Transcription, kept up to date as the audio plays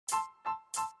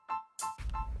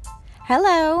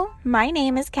Hello, my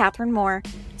name is Catherine Moore,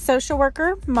 social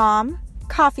worker, mom,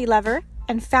 coffee lover,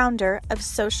 and founder of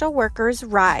Social Workers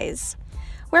Rise,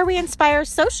 where we inspire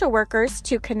social workers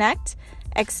to connect,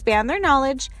 expand their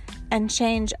knowledge, and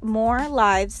change more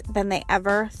lives than they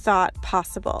ever thought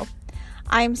possible.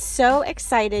 I'm so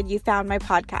excited you found my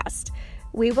podcast.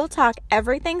 We will talk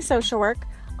everything social work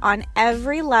on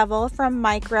every level from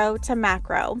micro to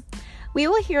macro. We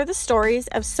will hear the stories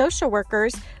of social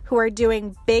workers who are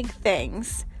doing big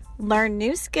things, learn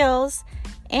new skills,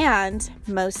 and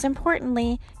most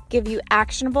importantly, give you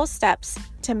actionable steps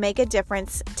to make a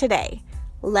difference today.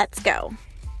 Let's go.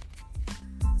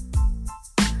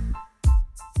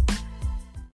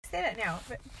 Say that now.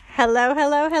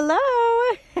 Hello.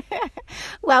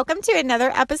 Welcome to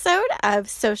another episode of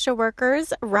Social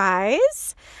Workers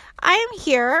Rise. I am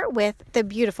here with the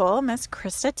beautiful Miss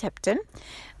Krista Tipton.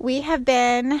 We have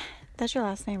been... That's your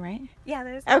last name, right? Yeah,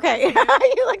 that is. Okay.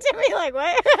 You looked at me like,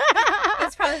 what?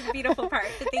 That's probably the beautiful part,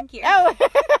 but thank you. Oh,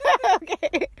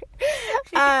 okay.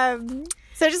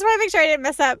 So just want to make sure I didn't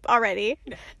mess up already.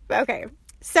 No. Okay.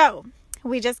 So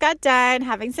we just got done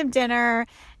having some dinner,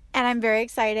 and I'm very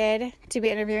excited to be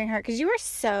interviewing her because you are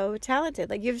so talented.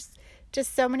 Like, you've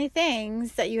just so many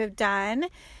things that you have done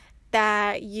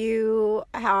that you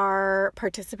are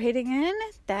participating in,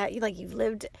 that you've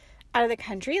lived out of the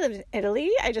country, lived in Italy.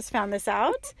 I just found this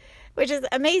out, which is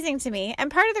amazing to me.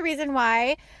 And part of the reason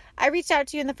why I reached out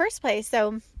to you in the first place.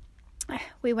 So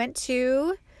we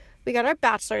got our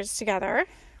bachelor's together,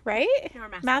 right? No, our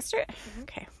Master. Mm-hmm.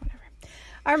 Okay, whatever.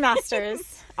 Our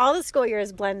masters. All the school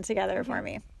years blend together for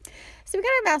me. So we got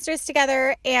our masters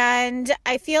together, and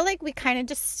I feel like we kind of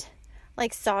just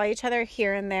saw each other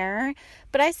here and there,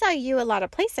 but I saw you a lot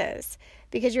of places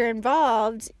because you're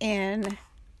involved in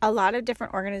a lot of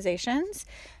different organizations.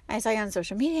 I saw you on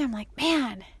social media. I'm like,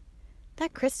 man,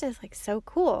 that Krista is so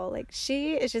cool. Like,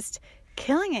 she is just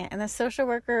killing it in the social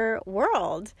worker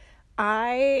world.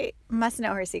 I must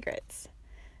know her secrets.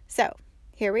 So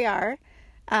here we are.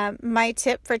 My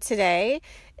tip for today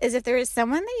is if there is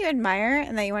someone that you admire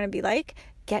and that you want to be like,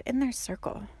 get in their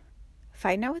circle.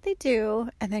 Find out what they do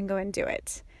and then go and do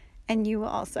it. And you will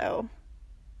also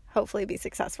hopefully be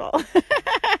successful.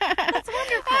 That's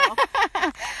wonderful.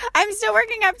 I'm still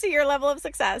working up to your level of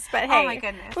success, but hey, oh my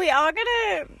goodness, we all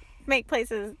gotta make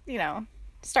places,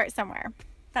 start somewhere.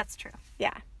 That's true.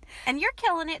 Yeah. And you're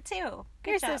killing it too.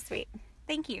 You're so sweet.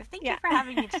 Thank you. Thank you for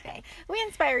having me today. We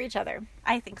inspire each other.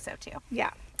 I think so too.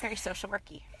 Yeah. Very social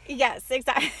worky. Yes,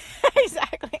 exactly.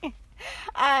 Exactly.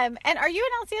 And are you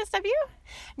an LCSW?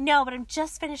 No, but I'm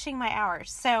just finishing my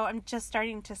hours, so I'm just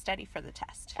starting to study for the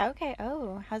test. Okay.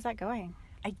 Oh, how's that going?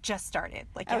 I just started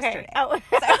Okay. yesterday. Oh.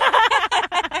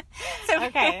 So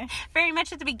okay. Very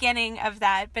much at the beginning of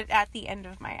that, but at the end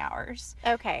of my hours.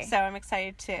 Okay. So I'm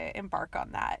excited to embark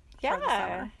on that for the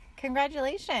summer.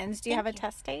 Congratulations. Do you have a Thank you.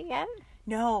 test date yet?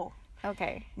 No.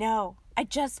 Okay. No. I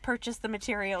just purchased the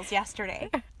materials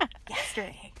yesterday.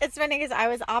 It's funny because I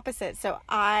was opposite. So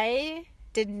I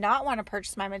did not want to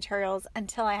purchase my materials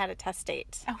until I had a test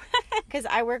date. Oh. Because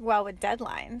I work well with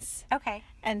deadlines. Okay.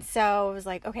 And so I was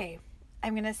like, okay,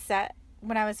 I'm going to set,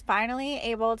 when I was finally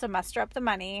able to muster up the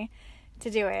money to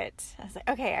do it, I was like,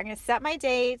 okay, I'm going to set my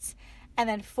date. And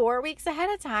then 4 weeks ahead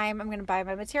of time, I'm going to buy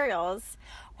my materials.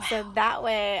 Wow. So that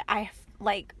way I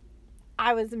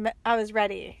was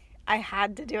ready. I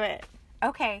had to do it.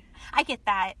 Okay. I get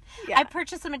that. Yeah. I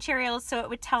purchased the materials so it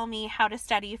would tell me how to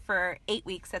study for 8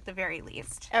 weeks at the very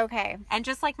least. Okay. And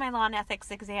just like my law and ethics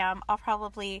exam, I'll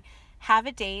probably have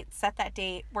a date, set that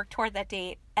date, work toward that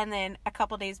date, and then a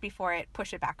couple days before it,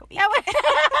 push it back a week.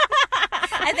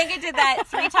 I think I did that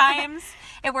 3 times.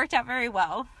 It worked out very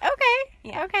well. Okay.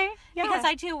 Yeah. Okay. Yeah. Because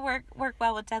I do work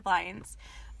well with deadlines,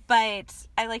 but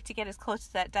I like to get as close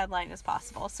to that deadline as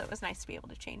possible. So it was nice to be able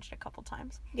to change it a couple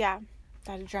times. Yeah.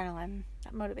 That adrenaline,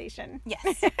 that motivation.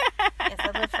 Yes. Yes,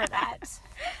 I live for that.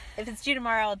 If it's due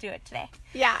tomorrow, I'll do it today.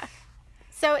 Yeah.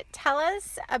 So tell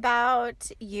us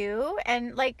about you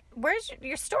and where's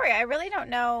your story? I really don't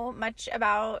know much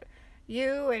about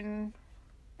you and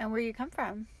where you come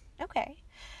from. Okay.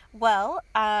 Well,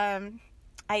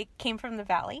 I came from the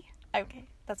Valley. Okay.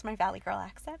 That's my Valley girl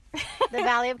accent. The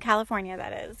Valley of California,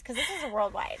 that is, because this is a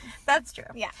worldwide. That's true.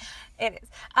 Yeah. It is.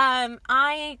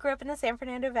 I grew up in the San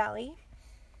Fernando Valley.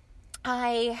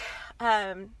 I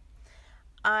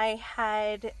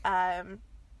had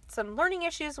some learning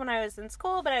issues when I was in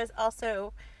school, but I was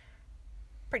also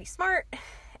pretty smart.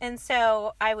 And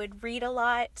so I would read a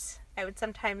lot. I would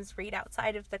sometimes read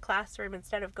outside of the classroom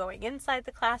instead of going inside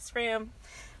the classroom.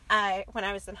 When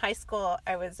I was in high school,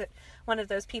 I was one of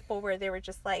those people where they were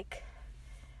just like,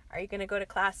 are you going to go to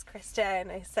class, Krista?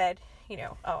 And I said,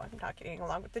 oh, I'm not getting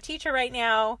along with the teacher right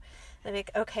now. And they're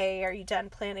like, okay, are you done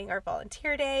planning our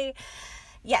volunteer day?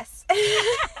 Yes.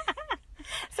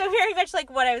 So very much like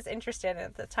what I was interested in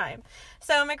at the time.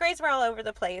 So my grades were all over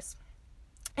the place.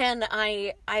 And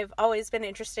I've always been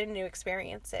interested in new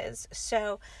experiences.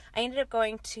 So I ended up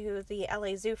going to the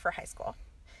LA Zoo for high school.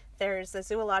 There's a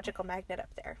zoological magnet up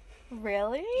there.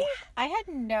 Really? Yeah. I had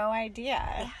no idea.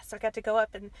 Yeah, so I got to go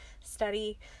up and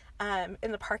study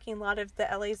in the parking lot of the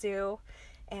LA Zoo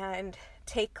and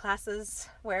take classes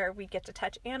where we get to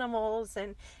touch animals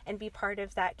and be part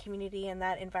of that community and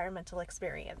that environmental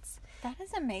experience. That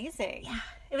is amazing. Yeah,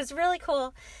 it was really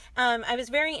cool. I was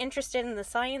very interested in the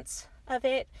science of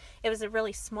it. It was a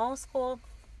really small school.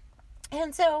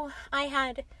 And so I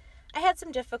had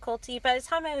some difficulty. By the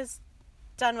time I was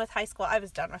done with high school, I was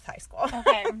done with high school.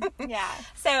 Okay, yeah.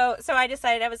 So I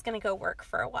decided I was going to go work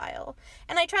for a while.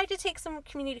 And I tried to take some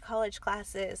community college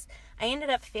classes. I ended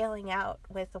up failing out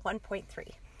with a 1.3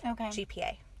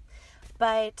 GPA.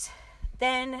 But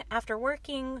then after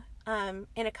working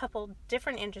in a couple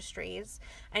different industries,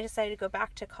 I decided to go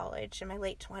back to college in my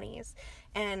late 20s.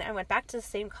 And I went back to the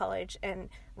same college and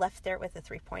left there with a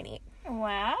 3.8.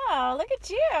 Wow, look at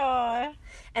you.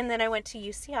 And then I went to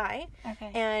UCI,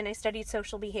 Okay. and I studied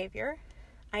social behavior.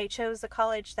 I chose a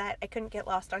college that I couldn't get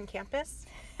lost on campus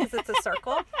because it's a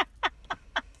circle.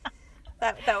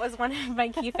 That was one of my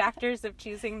key factors of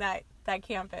choosing that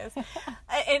campus.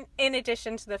 In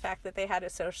addition to the fact that they had a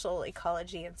social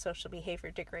ecology and social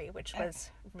behavior degree, which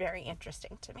was very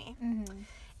interesting to me. Mm-hmm.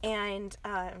 And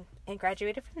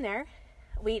graduated from there.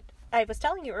 I was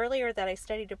telling you earlier that I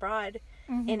studied abroad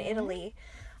in Italy.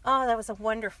 Oh, that was a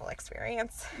wonderful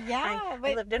experience. Yeah.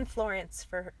 I lived in Florence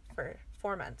for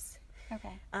 4 months.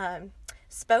 Okay.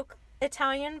 Spoke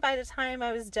Italian by the time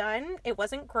I was done. It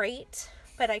wasn't great,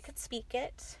 but I could speak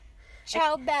it.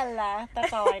 Ciao bella.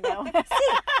 That's all I know.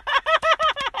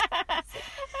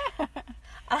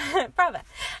 Brava.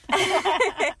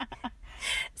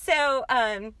 So,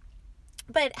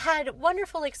 but had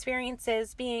wonderful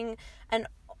experiences being an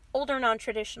older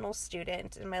non-traditional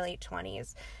student in my late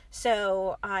 20s.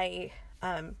 So I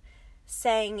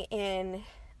sang in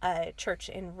a church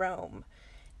in Rome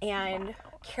and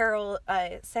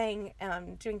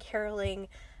doing caroling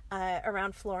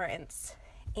around Florence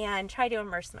and try to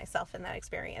immerse myself in that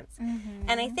experience. Mm-hmm.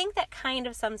 And I think that kind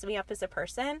of sums me up as a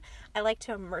person. I like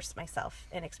to immerse myself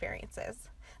in experiences.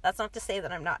 That's not to say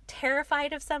that I'm not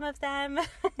terrified of some of them,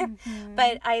 Mm-hmm.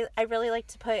 but I really like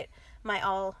to put my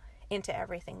all into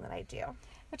everything that I do.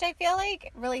 Which I feel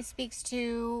like really speaks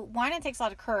to, one, it takes a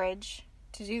lot of courage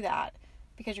to do that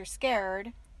because you're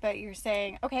scared, but you're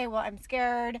saying, okay, well, I'm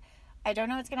scared. I don't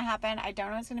know what's going to happen. I don't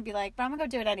know what it's going to be like, but I'm going to go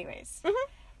do it anyways.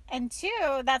 Mm-hmm. And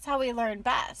two, that's how we learn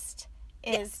best,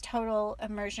 is total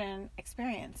immersion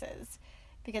experiences,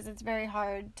 because it's very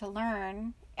hard to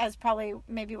learn, as probably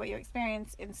maybe what you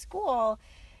experience in school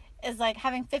is like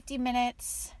having 50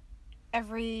 minutes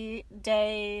every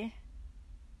day,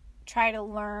 try to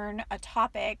learn a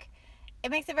topic.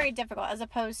 It makes it very difficult, as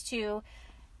opposed to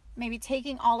maybe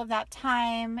taking all of that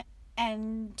time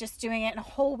and just doing it in a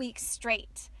whole week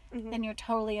straight. Mm-hmm. Then you're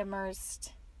totally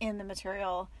immersed in the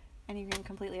material and you can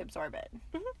completely absorb it.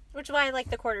 Mm-hmm. Which is why I like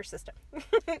the quarter system.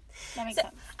 That makes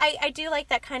sense. I do like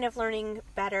that kind of learning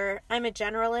better. I'm a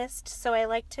generalist, so I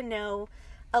like to know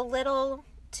a little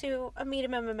to a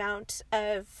minimum amount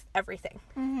of everything.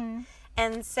 Mm-hmm.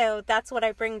 And so that's what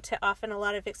I bring to often a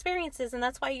lot of experiences. And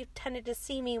that's why you tended to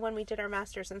see me when we did our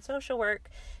master's in social work,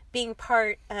 being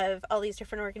part of all these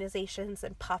different organizations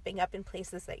and popping up in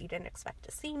places that you didn't expect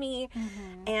to see me.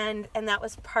 Mm-hmm. And that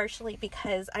was partially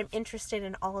because I'm interested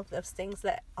in all of those things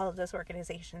that all of those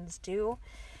organizations do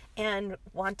and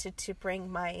wanted to bring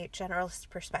my generalist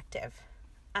perspective.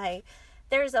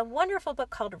 There's a wonderful book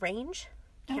called Range.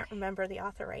 I can't remember the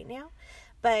author right now.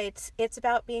 But it's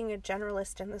about being a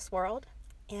generalist in this world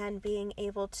and being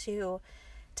able to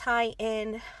tie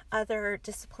in other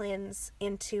disciplines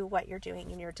into what you're doing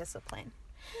in your discipline.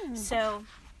 So,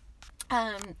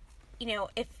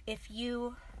 if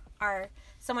you are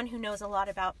someone who knows a lot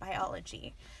about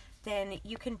biology, then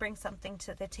you can bring something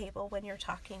to the table when you're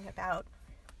talking about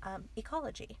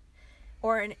ecology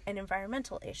or an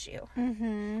environmental issue.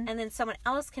 Mm-hmm. And then someone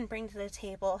else can bring to the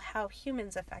table how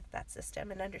humans affect that system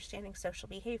and understanding social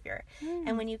behavior.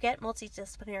 And when you get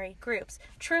multidisciplinary groups,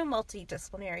 true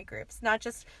multidisciplinary groups, not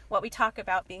just what we talk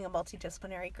about being a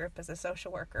multidisciplinary group as a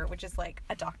social worker, which is like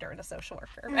a doctor and a social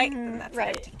worker, right? And that's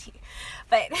right. an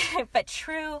MTT. But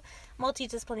true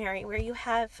multidisciplinary, where you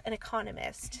have an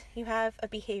economist, you have a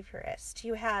behaviorist,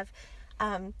 you have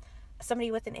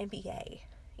somebody with an MBA,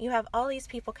 you have all these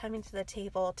people coming to the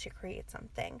table to create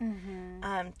something.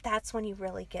 That's when you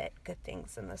really get good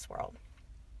things in this world.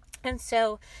 And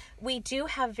so we do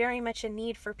have very much a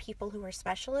need for people who are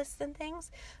specialists in things,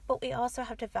 but we also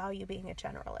have to value being a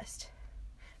generalist.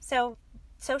 So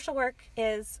social work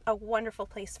is a wonderful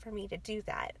place for me to do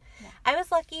that. Yeah. I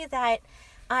was lucky that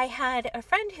I had a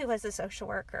friend who was a social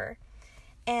worker,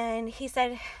 and he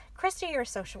said, Krista, you're a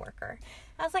social worker.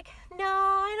 I was like, no,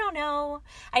 I don't know.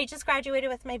 I just graduated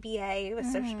with my BA with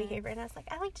social behavior, and I was like,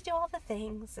 I like to do all the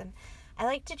things, and I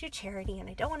like to do charity, and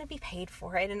I don't want to be paid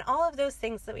for it, and all of those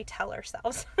things that we tell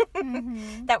ourselves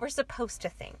that we're supposed to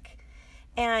think.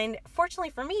 And fortunately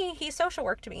for me, he social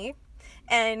worked me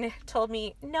and told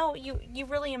me, no, you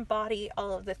really embody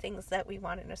all of the things that we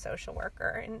want in a social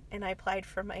worker. And I applied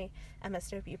for my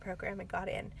MSW program and got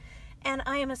in. And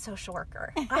I am a social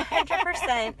worker,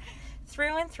 100%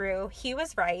 through and through. He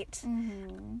was right.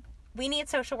 We need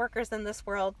social workers in this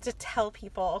world to tell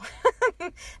people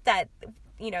that,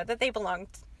 that they belong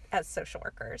as social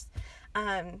workers.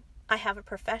 I have a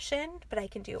profession, but I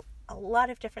can do a lot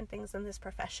of different things in this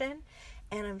profession,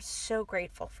 and I'm so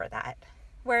grateful for that.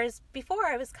 Whereas before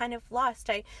I was kind of lost.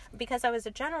 Because I was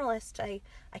a generalist, I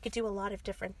could do a lot of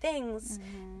different things,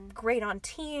 great on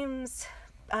teams,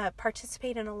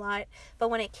 participate in a lot. But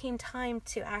when it came time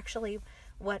to actually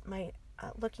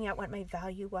looking at what my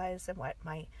value was and what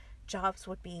my jobs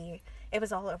would be, it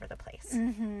was all over the place.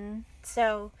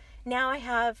 So now I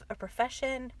have a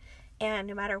profession, and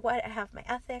no matter what, I have my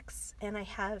ethics, and I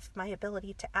have my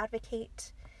ability to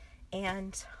advocate,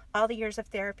 and all the years of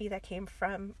therapy that came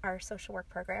from our social work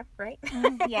program, right?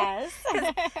 Yes.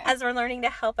 As we're learning to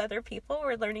help other people,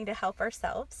 we're learning to help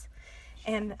ourselves.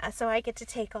 And so I get to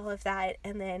take all of that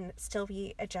and then still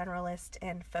be a generalist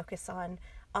and focus on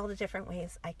all the different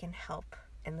ways I can help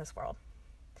in this world.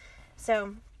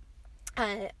 So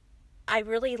I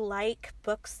really like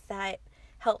books that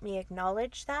help me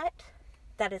acknowledge that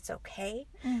it's okay.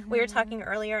 We were talking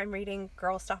earlier, I'm reading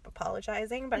Girl Stop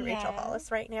Apologizing by Rachel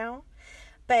Hollis right now.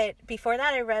 But before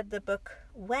that, I read the book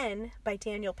When by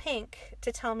Daniel Pink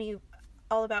to tell me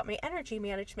all about my energy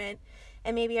management,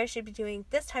 and maybe I should be doing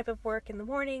this type of work in the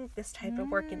morning, this type of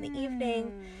work in the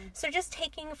evening. So just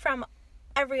taking from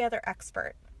every other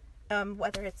expert,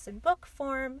 whether it's in book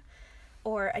form,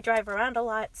 or I drive around a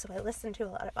lot, so I listen to a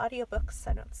lot of audiobooks.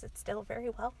 I don't sit still very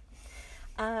well.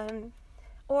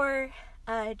 Or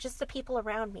just the people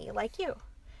around me, like you.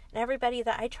 And everybody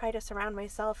that I try to surround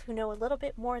myself who know a little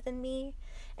bit more than me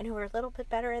and who are a little bit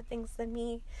better at things than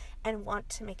me and want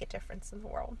to make a difference in the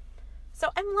world. So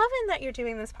I'm loving that you're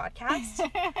doing this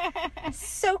podcast.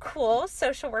 So cool.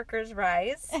 Social Workers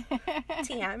Rise.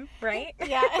 TM, right?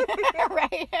 Yeah,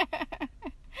 right.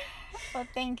 Well,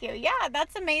 thank you. Yeah,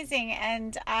 that's amazing.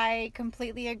 And I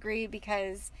completely agree,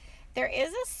 because there is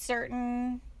a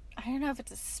certain, I don't know if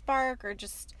it's a spark or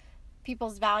just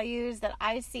people's values that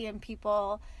I see in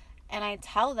people, and I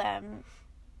tell them,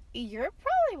 you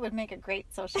probably would make a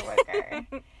great social worker.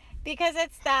 Because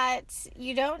it's that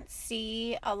you don't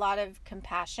see a lot of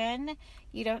compassion.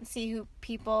 You don't see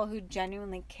people who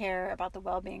genuinely care about the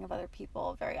well-being of other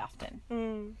people very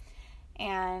often.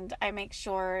 And I make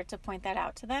sure to point that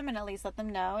out to them and at least let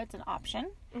them know it's an option.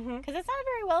 Because it's not a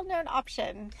very well-known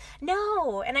option.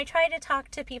 No, and I try to talk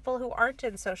to people who aren't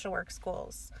in social work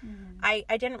schools. I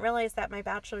didn't realize that my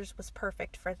bachelor's was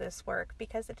perfect for this work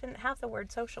because it didn't have the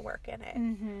word social work in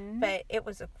it. But it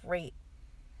was a great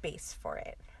base for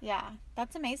it. Yeah,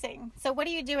 that's amazing. So what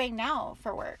are you doing now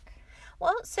for work?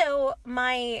 Well, so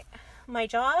my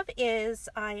job is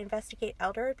I investigate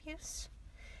elder abuse,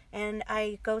 and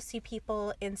I go see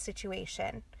people in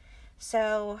situation.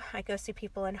 So I go see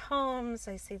people in homes,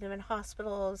 I see them in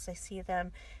hospitals, I see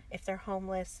them if they're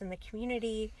homeless in the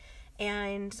community,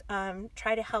 and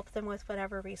try to help them with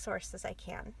whatever resources I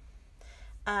can.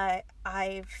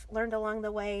 I've learned along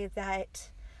the way that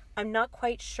I'm not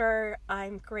quite sure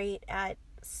I'm great at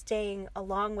staying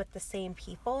along with the same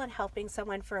people and helping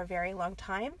someone for a very long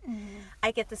time. I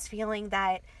get this feeling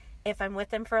that if I'm with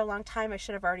them for a long time, I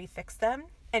should have already fixed them.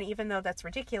 And even though that's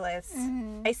ridiculous,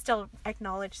 I still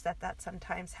acknowledge that that's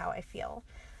sometimes how I feel.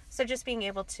 So just being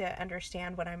able to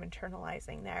understand what I'm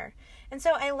internalizing there. And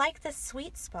so I like this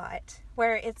sweet spot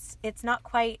where it's not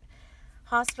quite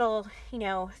hospital,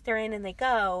 they're in and they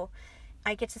go.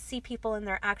 I get to see people in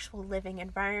their actual living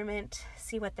environment,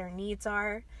 see what their needs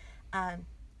are.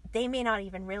 They may not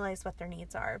even realize what their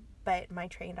needs are, but my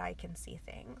trained eye can see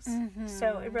things.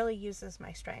 So it really uses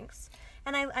my strengths.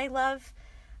 And I love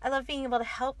being able to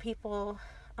help people,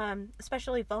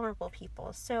 especially vulnerable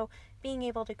people. So being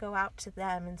able to go out to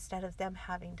them instead of them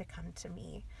having to come to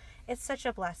me It's such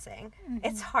a blessing. Mm-hmm.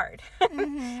 It's hard.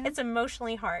 Mm-hmm. It's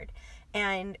emotionally hard.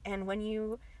 And when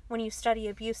you study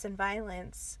abuse and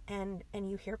violence and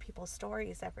you hear people's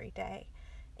stories every day,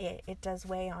 it does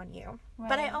weigh on you. Right.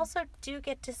 But I also do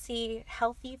get to see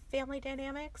healthy family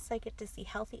dynamics. I get to see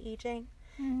healthy aging.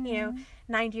 Mm-hmm. You know,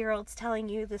 90-year-olds telling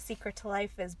you the secret to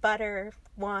life is butter,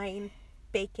 wine,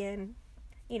 bacon,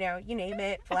 you know, you name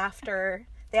it, laughter.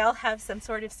 They all have some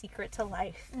sort of secret to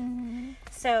life. Mm-hmm.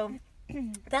 So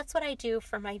that's what I do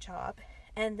for my job.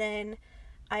 And then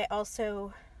I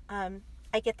also,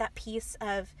 I get that piece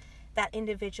of that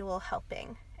individual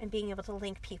helping and being able to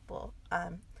link people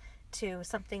to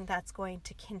something that's going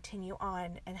to continue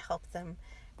on and help them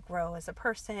grow as a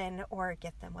person or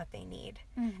get them what they need.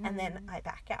 Mm-hmm. And then I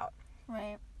back out.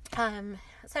 Right.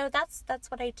 So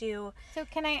that's what I do. So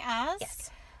can I ask,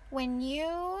 Yes. when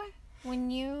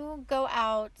you go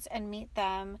out and meet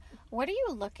them, what are you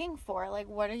looking for? Like,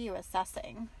 what are you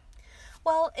assessing?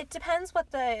 Well, it depends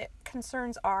what the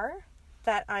concerns are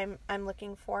that I'm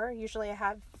looking for. Usually I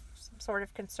have some sort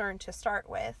of concern to start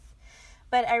with.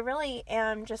 But I really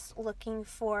am just looking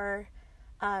for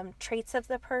traits of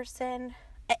the person.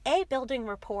 Building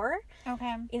rapport.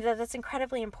 Okay. You know, that's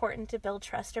incredibly important to build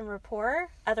trust and rapport.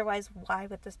 Otherwise, why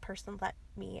would this person let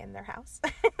me in their house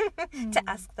to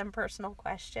ask them personal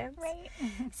questions? Right.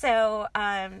 So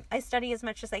I study as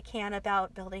much as I can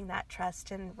about building that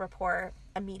trust and rapport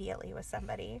immediately with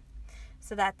somebody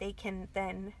so that they can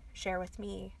then share with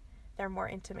me their more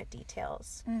intimate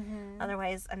details. Mm-hmm.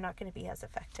 Otherwise, I'm not going to be as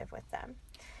effective with them.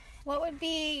 What would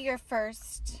be your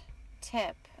first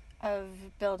tip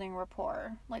of building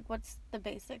rapport? Like, what's the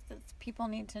basics that people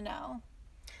need to know?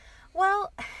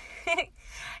 Well,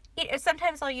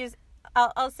 sometimes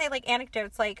I'll say like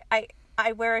anecdotes, like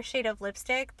I wear a shade of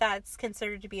lipstick that's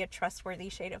considered to be a trustworthy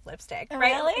shade of lipstick.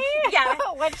 Right? Really? Yeah.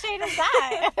 What shade is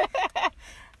that?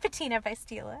 Patina by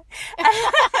Stila.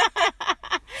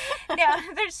 No,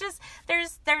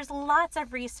 there's lots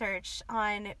of research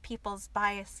on people's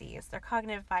biases, their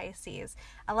cognitive biases,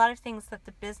 a lot of things that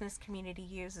the business community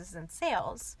uses in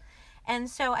sales. And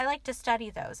so I like to study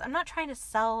those. I'm not trying to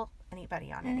sell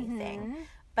anybody on anything,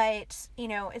 but, you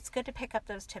know, it's good to pick up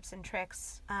those tips and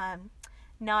tricks,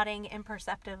 nodding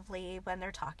imperceptibly when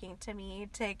they're talking to me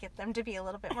to get them to be a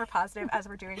little bit more positive, as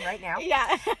we're doing right now.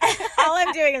 Yeah. All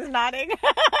I'm doing is nodding.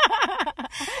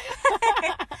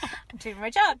 I'm doing my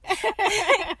job.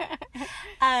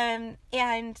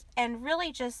 And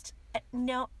really just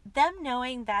them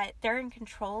knowing that they're in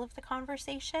control of the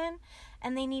conversation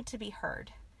and they need to be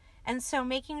heard. And so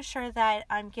making sure that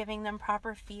I'm giving them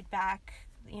proper feedback,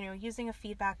 you know, using a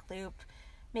feedback loop,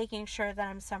 making sure that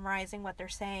I'm summarizing what they're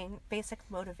saying, basic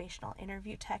motivational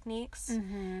interview techniques.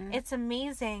 Mm-hmm. It's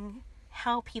amazing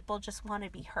how people just want to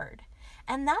be heard.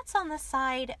 And that's on the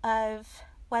side of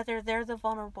whether they're the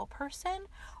vulnerable person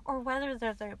or whether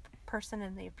they're the person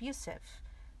in the abusive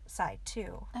side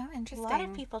too. Oh, interesting. A lot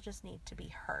of people just need to be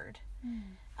heard.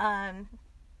 And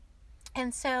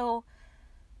so,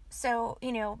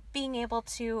 you know, being able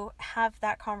to have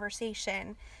that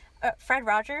conversation. Fred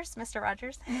Rogers, Mr.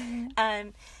 Rogers,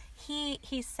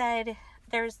 he said,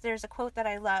 there's a quote that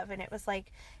I love, and it was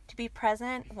like, to be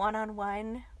present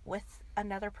one-on-one with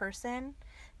another person,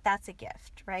 that's a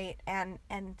gift, right? And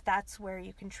that's where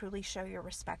you can truly show your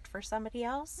respect for somebody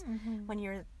else, when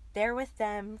you're there with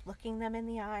them, looking them in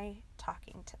the eye,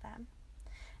 talking to them.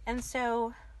 And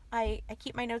so I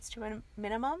keep my notes to a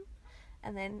minimum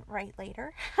and then write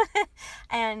later.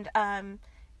 and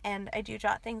I do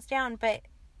jot things down, but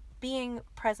being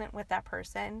present with that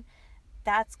person,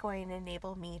 that's going to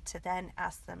enable me to then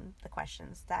ask them the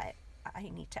questions that I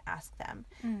need to ask them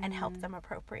and help them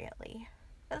appropriately.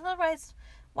 Otherwise,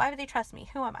 why would they trust me?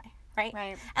 Who am I? Right?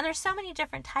 Right. And there's so many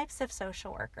different types of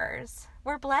social workers.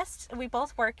 We're blessed. We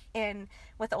both work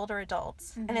with older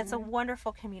adults, and it's a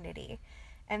wonderful community.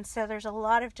 And so there's a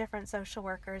lot of different social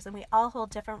workers, and we all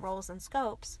hold different roles and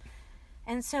scopes.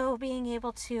 And so being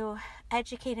able to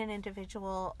educate an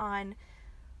individual on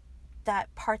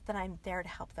that part that I'm there to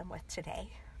help them with today,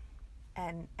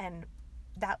 and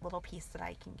that little piece that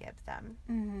I can give them.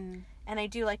 And I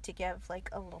do like to give like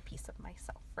a little piece of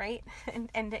myself, right?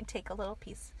 and take a little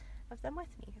piece of them with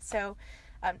me. So,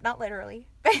 not literally,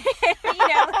 but you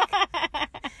know, like,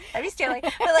 I'd be stealing,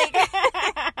 but like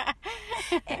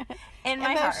in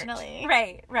my emotionally.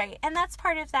 Heart. Right. And that's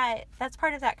part of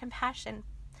that compassion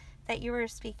that you were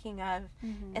speaking of.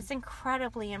 It's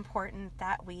incredibly important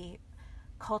that we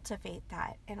cultivate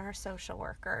that in our social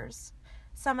workers.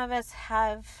 Some of us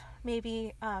have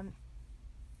maybe are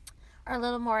a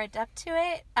little more adept to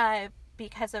it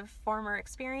because of former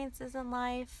experiences in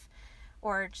life,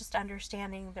 or just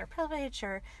understanding their privilege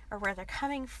or where they're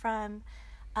coming from.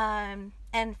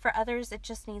 And for others, it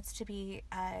just needs to be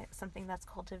something that's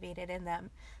cultivated in them.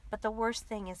 But the worst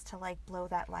thing is to like blow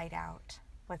that light out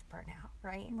with burnout,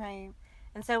 right? Right.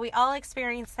 And so we all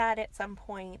experience that at some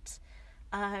point.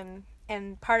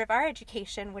 And part of our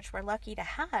education, which we're lucky to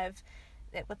have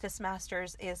with this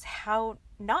master's, is how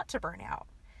not to burn out.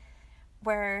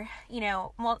 Where, you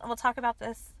know, we'll talk about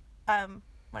this when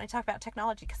I talk about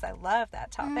technology, because I love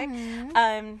that topic.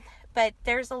 Mm-hmm. But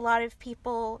there's a lot of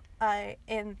people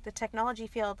in the technology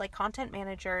field, like content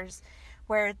managers,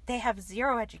 where they have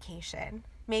zero education,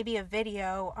 maybe a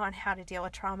video on how to deal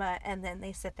with trauma, and then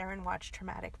they sit there and watch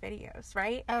traumatic videos,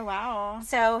 right? Oh, wow.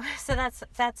 So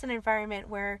that's an environment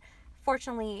where,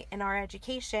 fortunately, in our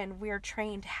education, we're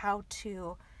trained how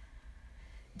to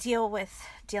dealing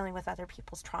with other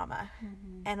people's trauma.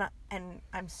 Mm-hmm. And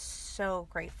I'm so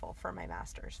grateful for my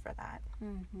master's for that.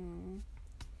 Mm-hmm.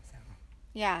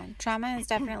 Yeah, trauma is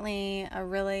definitely a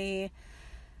really,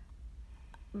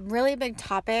 really big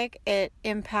topic. It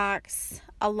impacts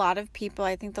a lot of people.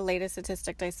 I think the latest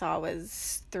statistic I saw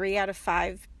was 3 out of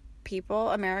 5 people,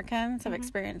 Americans, have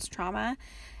experienced trauma.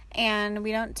 And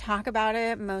we don't talk about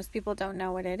it. Most people don't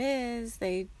know what it is.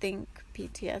 They think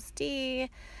PTSD.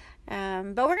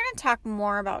 But we're going to talk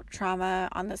more about trauma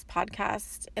on this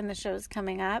podcast in the shows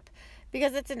coming up,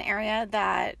 because it's an area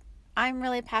that I'm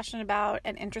really passionate about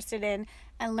and interested in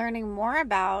and learning more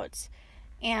about.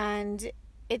 And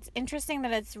it's interesting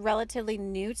that it's relatively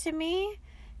new to me,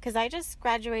 because I just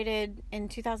graduated in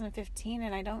 2015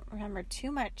 and I don't remember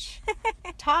too much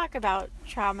talk about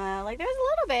trauma. Like, there was a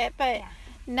little bit, but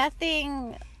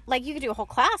nothing, like, you could do a whole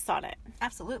class on it.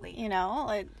 Absolutely. You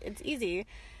know, it's easy.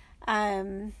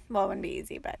 Well, it wouldn't be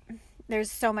easy, but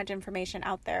there's so much information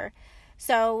out there.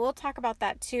 So we'll talk about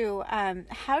that too.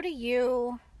 How do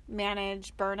you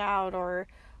manage burnout or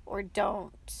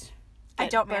don't? I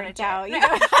don't manage out. it. You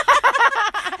don't?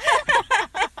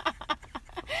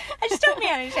 I just don't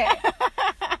manage it.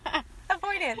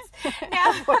 Avoidance.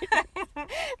 No.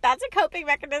 That's a coping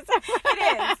mechanism.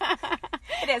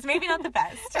 It is. Maybe not the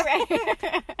best.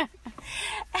 Right.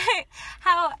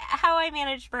 How I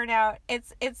manage burnout,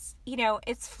 it's you know,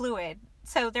 it's fluid.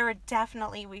 So there are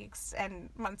definitely weeks and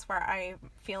months where I'm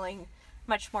feeling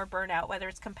much more burnout, whether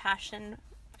it's compassionate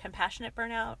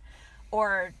burnout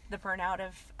or the burnout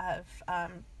of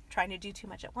trying to do too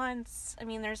much at once. I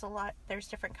mean, there's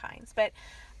different kinds, but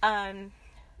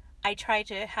I try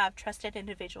to have trusted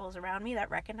individuals around me that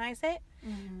recognize it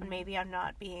when maybe I'm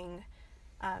not being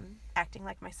acting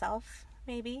like myself,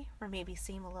 maybe, or maybe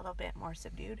seem a little bit more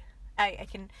subdued. I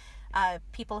can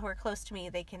people who are close to me,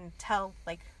 they can tell,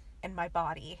 like, in my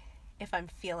body if I'm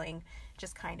feeling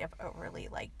just kind of overly,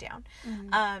 like, down.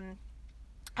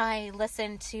 I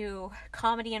listen to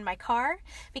comedy in my car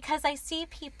because I see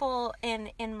people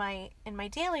in my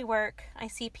daily work. I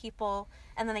see people,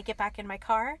 and then I get back in my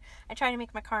car. I try to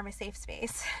make my car my safe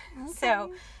space.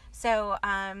 Okay. So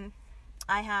I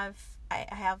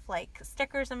have like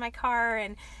stickers in my car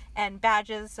and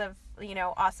badges of, you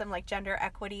know, awesome, like, gender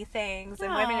equity things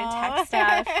and women in tech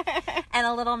stuff, and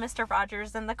a little Mr.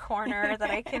 Rogers in the corner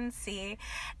that I can see.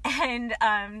 And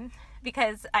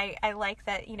because I like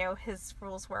that, you know, his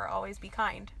rules were always be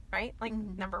kind, right? Like,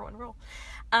 number one rule.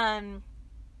 And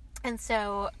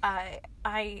so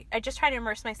I just try to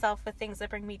immerse myself with things that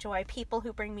bring me joy, people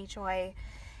who bring me joy.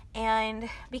 And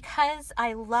because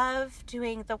I love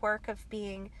doing the work of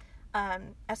being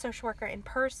a social worker in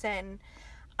person,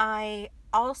 I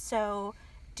also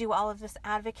do all of this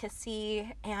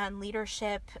advocacy and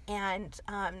leadership and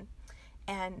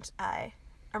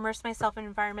immerse myself in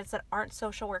environments that aren't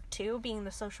social work too, being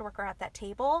the social worker at that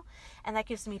table, and that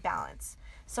gives me balance.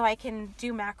 So I can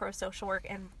do macro social work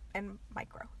and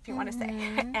micro, if you want to say.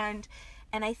 And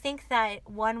I think that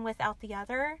one without the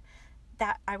other,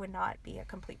 that I would not be a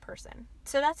complete person.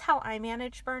 So that's how I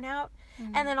manage burnout.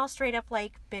 And then I'll straight up,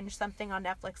 like, binge something on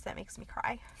Netflix that makes me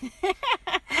cry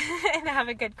and have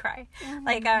a good cry.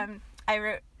 Like,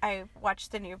 I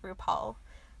watched the new RuPaul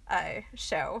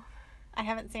show. I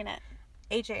haven't seen it.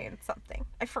 AJ and something.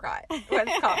 I forgot what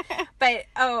it's called. But,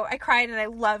 I cried and I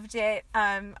loved it.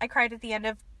 I cried at the end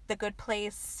of The Good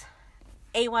Place.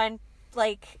 A1,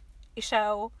 like,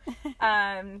 show.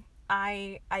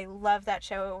 I love that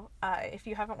show. If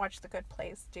you haven't watched The Good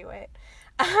Place, do it.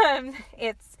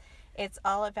 It's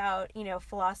all about, you know,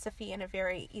 philosophy in a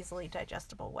very easily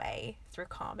digestible way through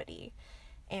comedy.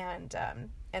 And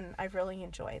I really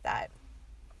enjoy that.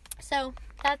 So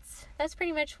that's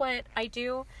pretty much what I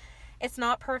do. It's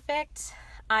not perfect.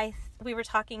 We were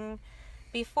talking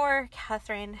before,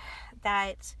 Catherine,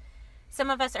 that some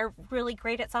of us are really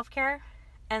great at self-care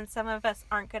and some of us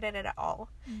aren't good at it at all.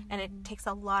 And it takes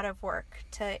a lot of work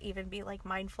to even be like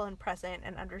mindful and present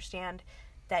and understand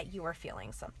that you are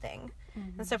feeling something.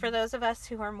 And so for those of us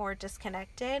who are more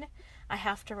disconnected, I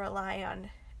have to rely on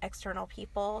external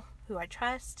people who I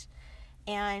trust,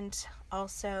 and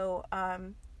also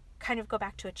kind of go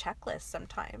back to a checklist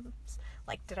sometimes.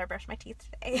 Like, did I brush my teeth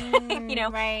today? You know,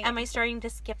 right. am I starting to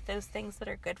skip those things that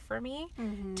are good for me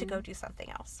to go do something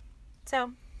else?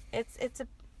 So it's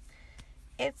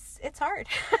hard.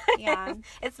 Yeah.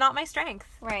 It's not my strength.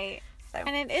 Right. So.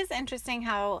 And it is interesting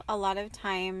how a lot of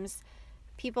times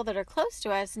people that are close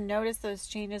to us notice those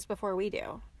changes before we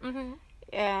do.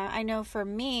 I know for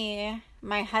me,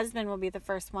 my husband will be the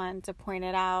first one to point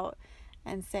it out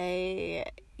and say,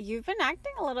 you've been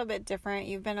acting a little bit different.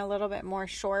 You've been a little bit more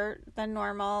short than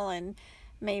normal, and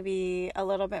maybe a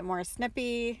little bit more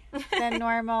snippy than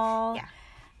normal. Yeah.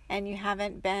 And you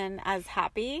haven't been as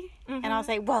happy. And I'll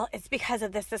say, well, it's because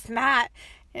of this and that.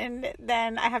 And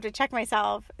then I have to check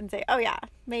myself and say, oh yeah,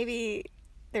 maybe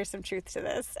there's some truth to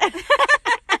this.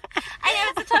 I know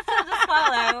it's a tough pill to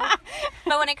swallow,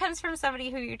 but when it comes from somebody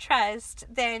who you trust,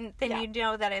 then you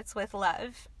know that it's with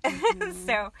love.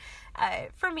 So,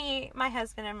 for me, my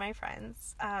husband and my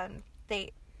friends,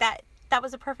 that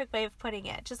was a perfect way of putting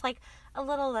it. Just like a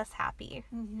little less happy,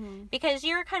 because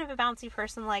you're kind of a bouncy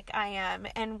person like I am,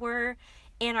 and we're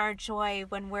in our joy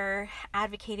when we're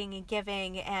advocating and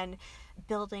giving and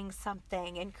building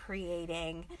something and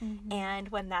creating, and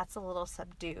when that's a little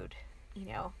subdued, you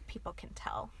know, people can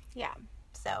tell. Yeah.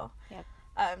 So, yep.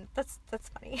 That's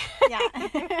funny. Yeah.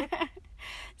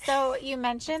 So you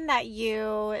mentioned that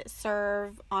you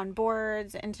serve on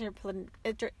boards,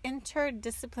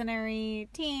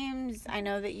 interdisciplinary teams. I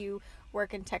know that you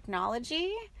work in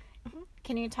technology.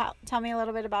 Can you tell me a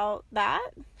little bit about that?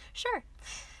 Sure.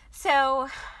 So,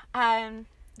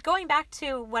 going back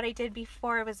to what I did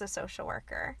before I was a social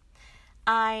worker,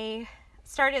 I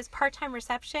started as part-time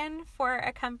reception for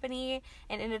a company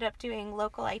and ended up doing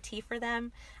local IT for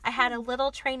them. I had a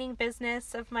little training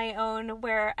business of my own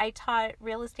where I taught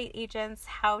real estate agents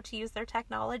how to use their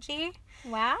technology.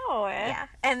 Wow. Yeah.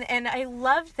 And I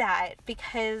loved that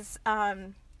because I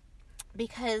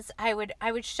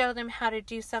would show them how to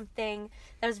do something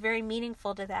that was very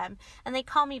meaningful to them. And they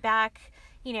call me back,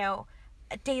 you know,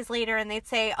 days later, and they'd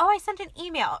say, oh, I sent an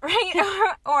email,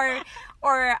 right? or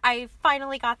I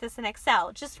finally got this in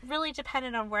Excel. Just really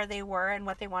depended on where they were and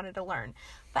what they wanted to learn.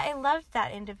 But I loved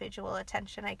that individual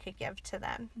attention I could give to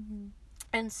them.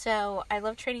 And so I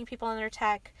loved training people on their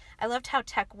tech. I loved how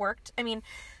tech worked. I mean,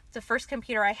 the first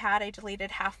computer I had, I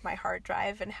deleted half my hard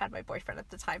drive and had my boyfriend at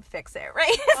the time fix it,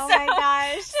 right? Oh my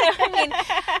gosh. So, I mean,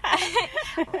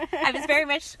 I was very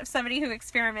much somebody who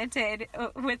experimented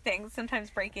with things, sometimes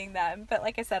breaking them, but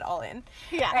like I said, all in.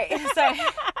 Yeah. Right? So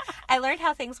I learned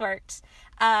how things worked.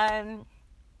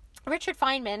 Richard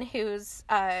Feynman, who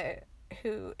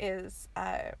is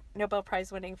a Nobel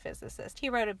Prize winning physicist, he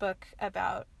wrote a book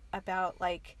about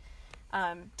like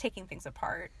taking things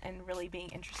apart and really being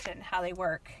interested in how they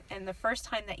work. And the first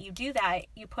time that you do that,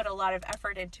 you put a lot of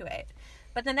effort into it.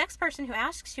 But the next person who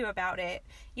asks you about it,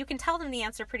 you can tell them the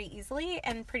answer pretty easily,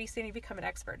 and pretty soon you become an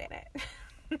expert in it.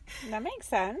 That makes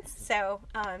sense. So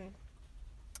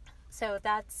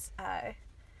that's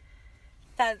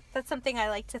something I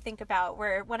like to think about,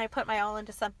 where when I put my all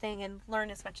into something and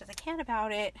learn as much as I can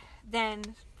about it,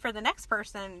 then for the next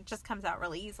person, it just comes out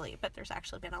really easily. But there's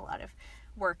actually been a lot of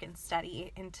work and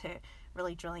study into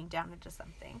really drilling down into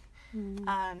something.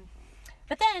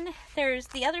 But then there's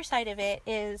the other side of it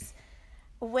is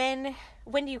when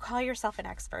do you call yourself an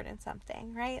expert in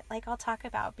something, right? Like, I'll talk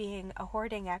about being a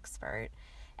hoarding expert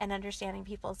and understanding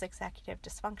people's executive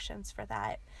dysfunctions for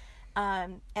that,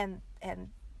 and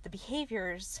the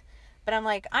behaviors, but I'm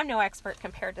like, I'm no expert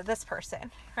compared to this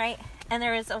person, right? And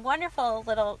there was a wonderful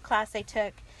little class I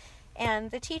took,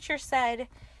 and the teacher said,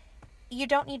 you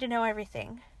don't need to know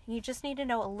everything. You just need to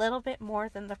know a little bit more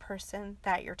than the person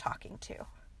that you're talking to.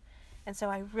 And so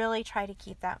I really try to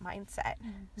keep that mindset,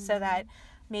 so that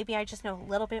maybe I just know a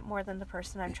little bit more than the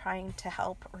person I'm trying to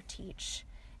help or teach,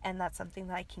 and that's something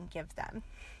that I can give them.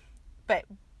 But,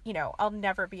 you know, I'll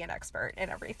never be an expert in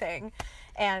everything,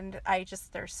 and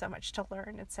there's so much to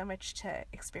learn and so much to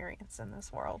experience in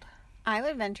this world. I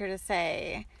would venture to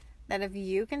say that if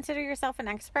you consider yourself an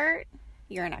expert,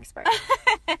 you're an expert.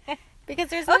 Because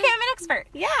there's okay, I'm an expert.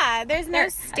 Yeah, there's no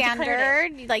There,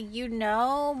 standard. Like, you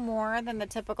know more than the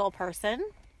typical person.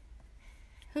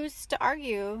 Who's to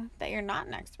argue that you're not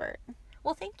an expert?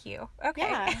 Well, thank you. Okay.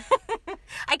 Yeah.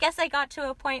 I guess I got to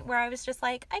a point where I was just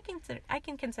like, I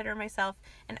can consider myself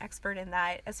an expert in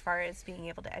that as far as being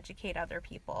able to educate other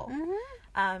people.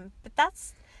 But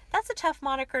that's a tough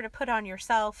moniker to put on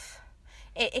yourself.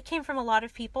 It came from a lot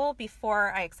of people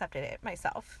before I accepted it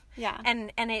myself. Yeah.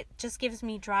 And it just gives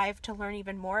me drive to learn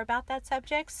even more about that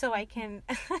subject so I can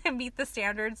meet the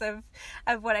standards of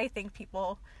what I think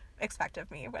people expect of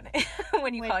me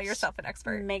when you call yourself an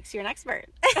expert. Makes you an expert.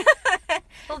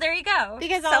 Well, there you go.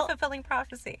 Because self-fulfilling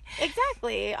prophecy.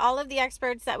 Exactly. All of the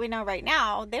experts that we know right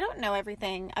now, they don't know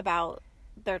everything about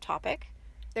their topic.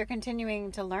 They're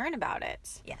continuing to learn about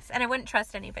it. Yes, and I wouldn't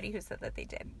trust anybody who said that they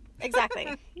did.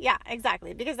 Exactly. Yeah,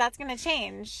 exactly. Because that's going to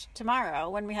change tomorrow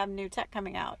when we have new tech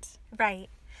coming out. Right.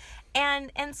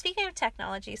 And speaking of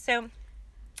technology, so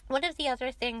one of the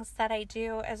other things that I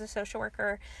do as a social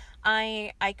worker,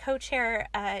 I co-chair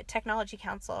a technology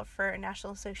council for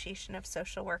National Association of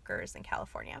Social Workers in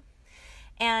California.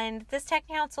 And this tech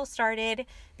council started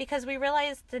because we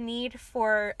realized the need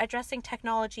for addressing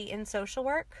technology in social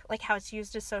work, like how it's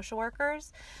used as social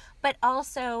workers, but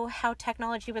also how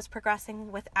technology was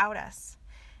progressing without us.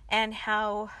 And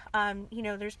how,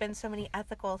 there's been so many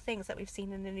ethical things that we've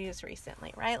seen in the news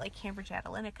recently, right? Like Cambridge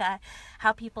Analytica,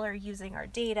 how people are using our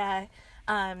data.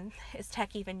 Is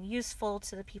tech even useful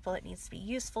to the people it needs to be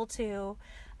useful to?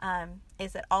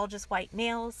 Is it all just white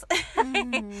males?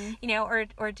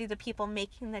 Or do the people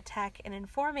making the tech and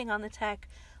informing on the tech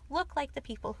look like the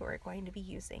people who are going to be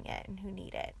using it and who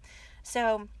need it?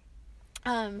 So,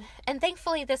 and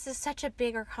thankfully this is such a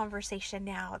bigger conversation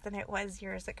now than it was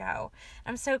years ago.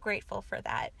 I'm so grateful for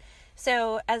that.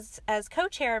 So as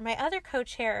co-chair, my other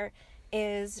co-chair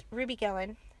is Ruby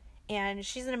Gillen, and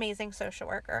she's an amazing social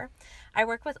worker. I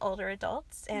work with older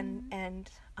adults and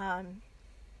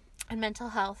mental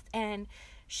health, and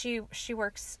she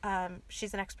works,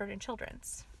 she's an expert in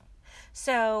children's.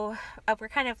 So we're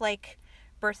kind of like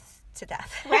birth to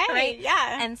death. Right?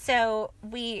 Yeah. And so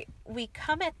we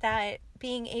come at that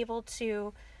being able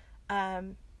to,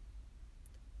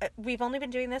 we've only been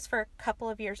doing this for a couple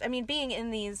of years. I mean, being in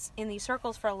these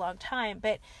circles for a long time,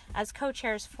 but as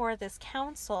co-chairs for this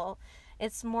council,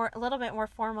 it's a little bit more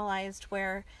formalized,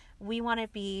 where we want to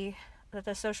be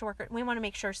the social worker. We want to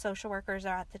make sure social workers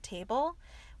are at the table.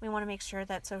 We want to make sure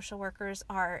that social workers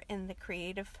are in the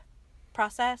creative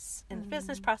process, in the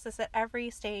business process at every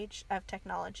stage of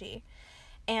technology.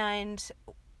 And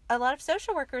a lot of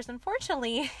social workers,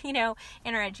 unfortunately, in our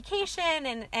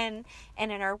education and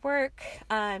in our work,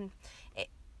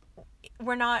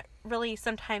 we're not really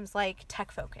sometimes like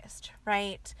tech focused,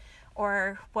 right?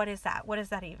 Or what is that? What does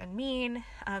that even mean?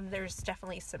 There's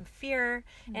definitely some fear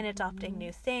in adopting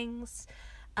new things.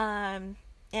 But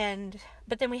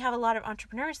then we have a lot of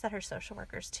entrepreneurs that are social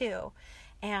workers too,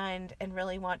 and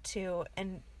really want to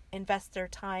invest their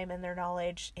time and their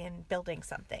knowledge in building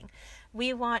something.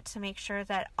 We want to make sure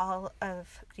that all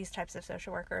of these types of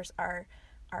social workers are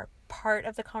part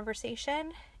of the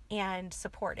conversation and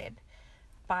supported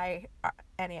by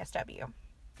NASW.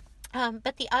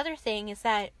 But the other thing is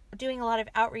that doing a lot of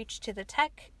outreach to the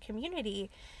tech community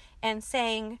and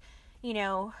saying,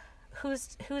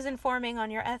 who's informing on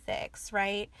your ethics,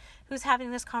 right? Who's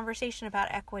having this conversation about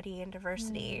equity and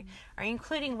diversity? Are you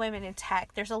including women in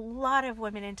tech? There's a lot of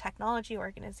women in technology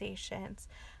organizations.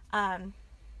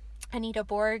 Anita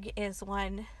Borg is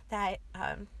one that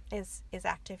is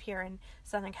active here in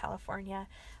Southern California,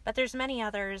 but there's many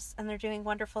others, and they're doing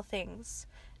wonderful things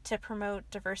to promote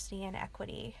diversity and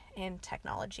equity in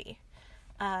technology.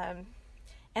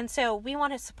 And so we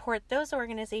want to support those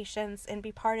organizations and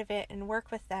be part of it and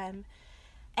work with them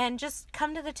and just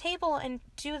come to the table and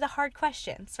do the hard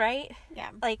questions, right? Yeah.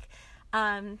 Like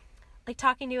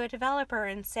talking to a developer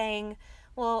and saying,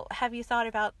 well, have you thought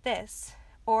about this?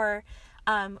 Or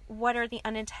what are the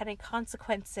unintended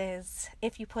consequences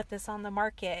if you put this on the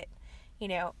market?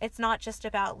 It's not just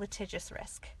about litigious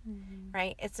risk,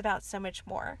 right? It's about so much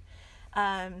more.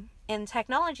 In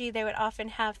technology, they would often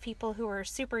have people who are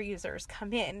super users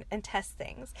come in and test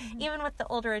things, even with the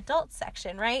older adult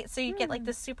section, right? So you get like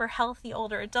this super healthy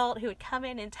older adult who would come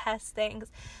in and test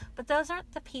things, but those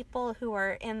aren't the people who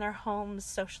are in their homes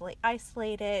socially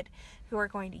isolated, who are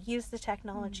going to use the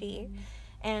technology.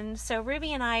 And so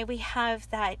Ruby and I, we have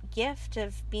that gift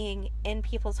of being in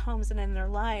people's homes and in their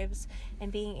lives and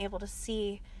being able to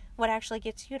see what actually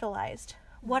gets utilized.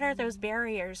 What are those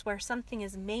barriers where something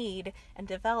is made and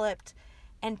developed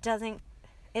and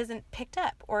isn't picked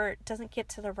up or doesn't get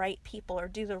to the right people or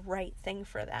do the right thing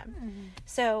for them?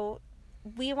 So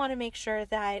we want to make sure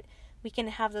that we can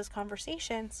have those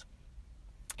conversations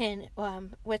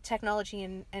with technology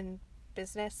and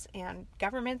business and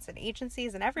governments and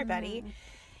agencies and everybody,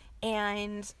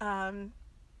 and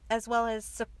as well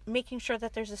as making sure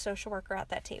that there's a social worker at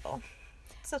that table.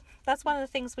 So that's one of the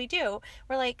things we do.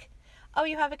 We're like, oh,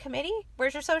 you have a committee?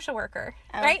 Where's your social worker?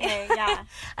 Okay, right? yeah.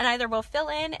 And either we'll fill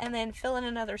in and then fill in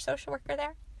another social worker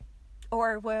there,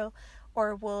 or we'll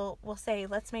say,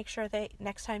 let's make sure that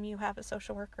next time you have a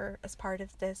social worker as part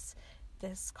of this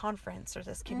conference or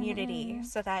this community,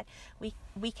 so that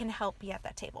we can help be at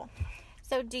that table.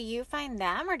 So do you find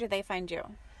them or do they find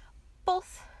you?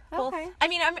 Both. Okay. I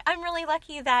mean, I'm really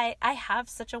lucky that I have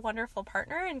such a wonderful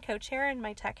partner and co-chair in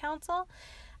my tech council.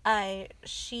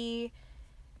 She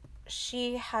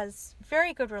has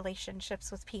very good relationships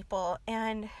with people,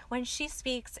 and when she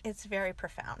speaks, it's very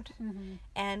profound,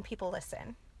 and people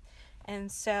listen.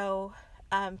 And so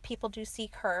people do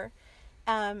seek her,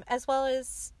 as well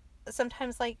as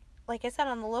sometimes, like I said,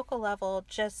 on the local level,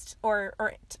 just or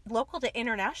local to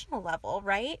international level,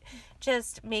 right?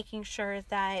 Just making sure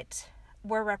that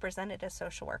we're represented as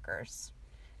social workers.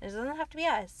 It doesn't have to be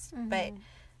us, but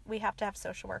we have to have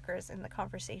social workers in the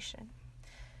conversation.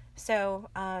 So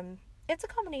it's a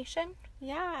combination.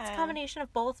 Yeah. It's a combination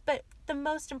of both. But the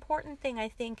most important thing, I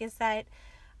think, is that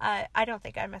I don't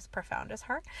think I'm as profound as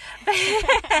her.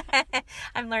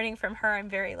 I'm learning from her. I'm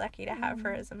very lucky to have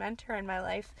her as a mentor in my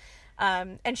life.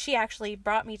 And she actually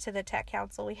brought me to the Tech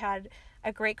Council. We had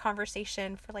a great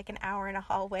conversation for like an hour in a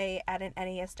hallway at an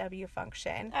NASW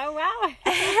function. Oh,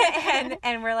 wow.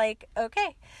 and we're like,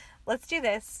 okay, let's do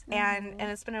this. And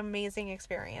it's been an amazing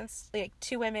experience. Like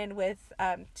two women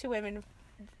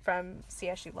from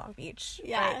CSU Long Beach,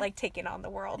 right? Like taking on the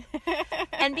world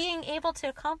and being able to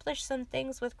accomplish some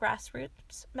things with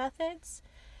grassroots methods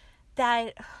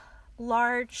that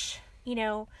large,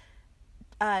 the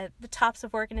tops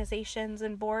of organizations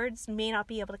and boards may not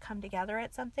be able to come together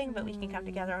at something, but we can come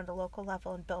together on the local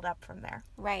level and build up from there.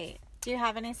 Right. Do you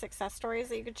have any success stories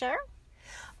that you could share?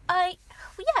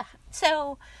 Yeah.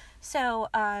 So,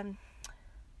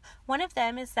 one of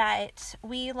them is that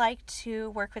we like to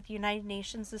work with the United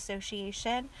Nations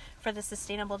Association for the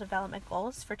Sustainable Development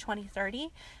Goals for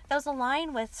 2030. Those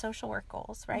align with social work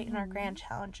goals, right? In our grand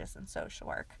challenges in social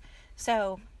work.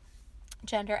 So,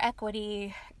 gender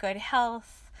equity, good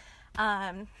health,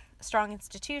 strong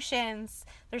institutions.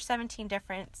 There's 17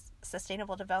 different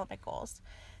sustainable development goals.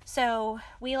 So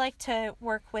we like to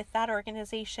work with that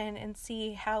organization and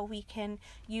see how we can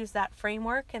use that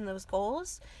framework and those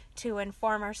goals to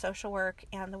inform our social work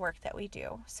and the work that we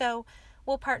do. So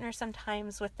we'll partner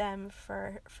sometimes with them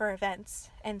for events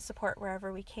and support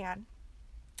wherever we can.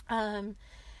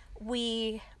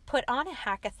 We put on a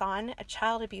hackathon, a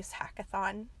child abuse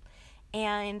hackathon,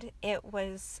 and it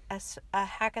was a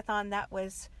hackathon that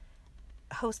was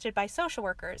hosted by social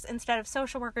workers instead of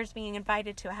social workers being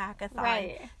invited to a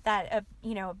hackathon that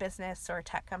a business or a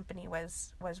tech company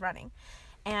was running.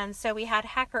 And so we had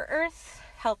Hacker Earth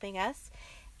helping us,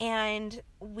 and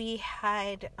we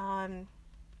had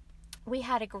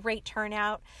a great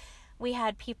turnout. We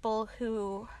had people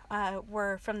who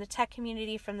were from the tech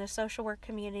community, from the social work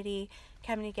community,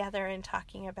 coming together and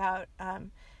talking about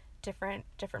different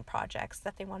projects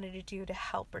that they wanted to do to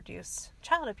help reduce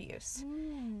child abuse.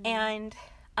 And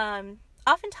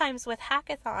oftentimes with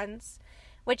hackathons,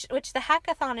 which the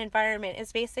hackathon environment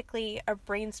is basically a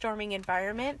brainstorming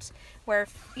environment where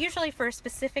usually for a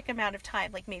specific amount of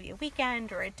time, like maybe a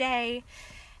weekend or a day,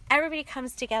 everybody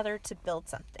comes together to build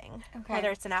something. Whether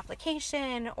it's an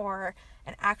application or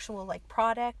an actual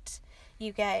product.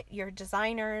 You get your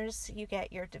designers, you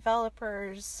get your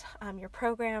developers, your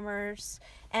programmers,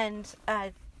 and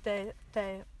the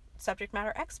subject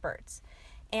matter experts.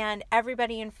 And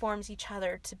everybody informs each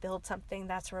other to build something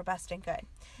that's robust and good.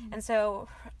 And so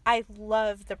I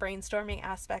love the brainstorming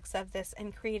aspects of this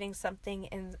and creating something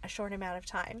in a short amount of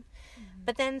time.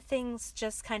 But then things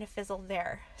just kind of fizzle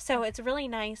there. So it's really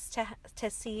nice to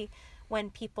see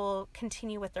when people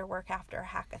continue with their work after a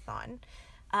hackathon.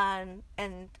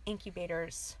 And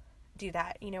incubators do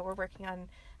that. We're working on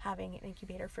having an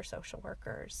incubator for social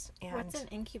workers. And what's an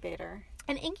incubator?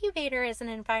 An incubator is an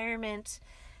environment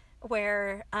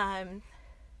where, good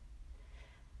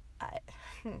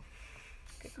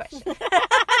question.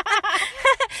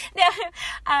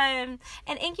 An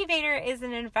incubator is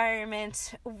an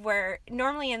environment where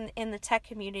normally in the tech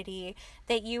community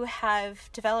that you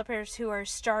have developers who are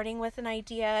starting with an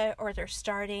idea or they're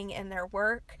starting in their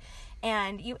work,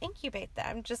 and you incubate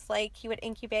them just like you would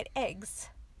incubate eggs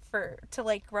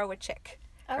to grow a chick.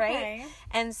 Right?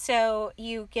 And so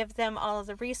you give them all of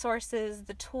the resources,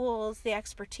 the tools, the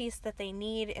expertise that they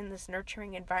need in this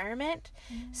nurturing environment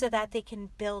so that they can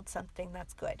build something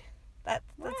that's good. That's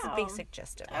the basic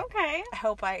gist of it. Okay.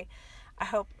 I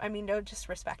hope, no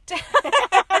disrespect.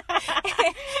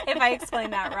 if I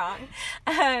explain that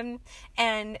wrong.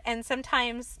 And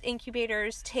sometimes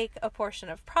incubators take a portion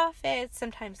of profits,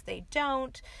 sometimes they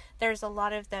don't. There's a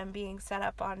lot of them being set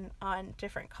up on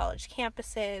different college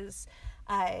campuses.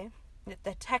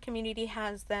 The tech community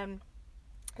has them.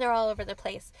 They're all over the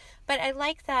place. But I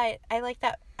like that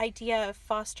idea of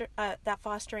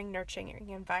fostering nurturing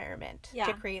environment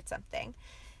to create something.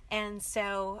 And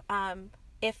so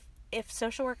if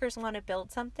social workers want to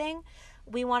build something,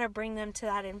 we want to bring them to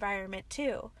that environment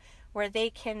too, where they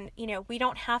can, we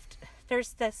don't have to,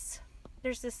 there's this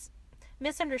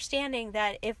misunderstanding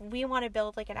that if we want to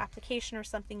build like an application or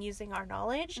something using our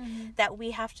knowledge, that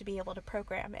we have to be able to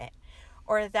program it,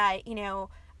 or that, in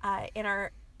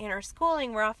our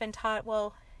schooling, we're often taught,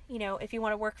 well, if you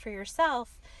want to work for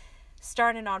yourself,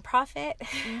 start a nonprofit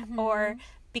or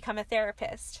become a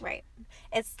therapist. Right.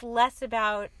 It's less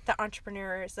about the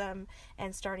entrepreneurism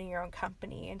and starting your own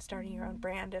company and starting your own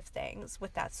brand of things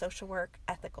with that social work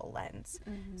ethical lens.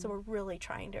 So we're really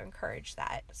trying to encourage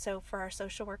that. So for our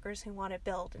social workers who want to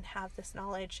build and have this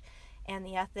knowledge and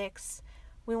the ethics,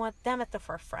 we want them at the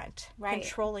forefront,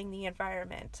 controlling the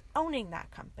environment, owning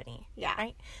that company. Yeah.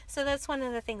 Right. So that's one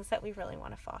of the things that we really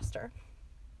want to foster.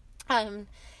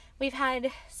 We've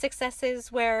had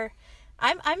successes where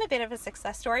I'm a bit of a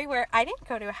success story where I didn't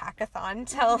go to a hackathon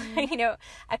till,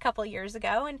 a couple years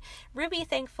ago. And Ruby,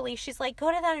 thankfully, she's like,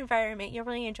 go to that environment. You'll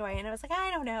really enjoy it. And I was like,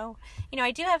 I don't know.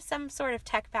 I do have some sort of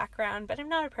tech background, but I'm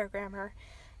not a programmer.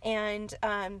 And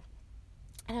I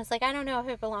was like, I don't know if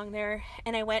I belong there.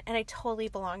 And I went and I totally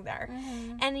belong there.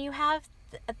 And you have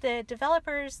the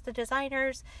developers, the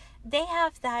designers, they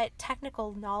have that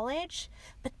technical knowledge,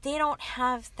 but they don't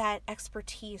have that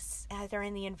expertise either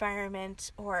in the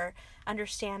environment or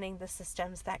understanding the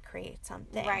systems that create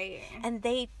something. Right. And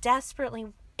they desperately,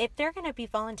 if they're going to be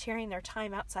volunteering their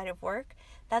time outside of work,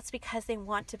 that's because they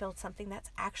want to build something that's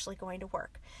actually going to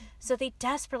work. So they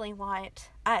desperately want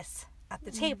us at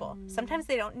the table. Sometimes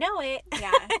they don't know it.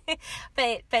 Yeah.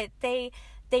 but they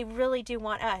really do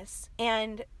want us.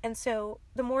 And so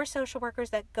the more social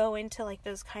workers that go into like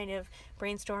those kind of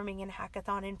brainstorming and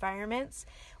hackathon environments,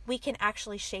 we can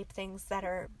actually shape things that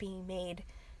are being made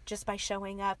just by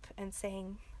showing up and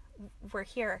saying we're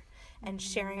here and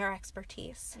sharing our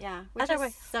expertise. Yeah, which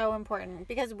is so important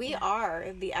because we are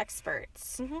the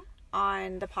experts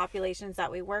on the populations that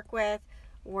we work with.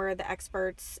 We're the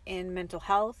experts in mental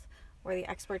health. We're the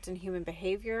experts in human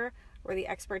behavior. We're the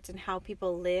experts in how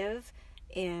people live.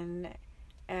 In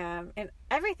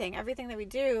everything that we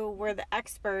do, we're the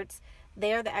experts.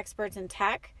 They are the experts in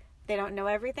tech. They don't know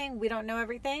everything. We don't know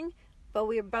everything, but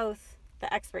we're both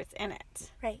the experts in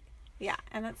it. Right. Yeah,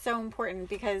 and that's so important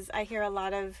because I hear a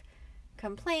lot of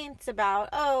complaints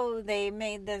about, they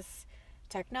made this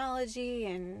technology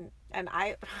and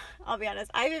I'll be honest,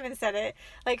 I've even said it,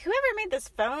 like, whoever made this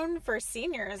phone for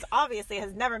seniors obviously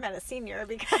has never met a senior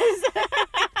because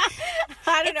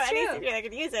I don't know any senior that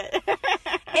could use it.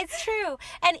 It's true.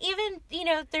 And even,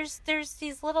 there's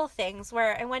these little things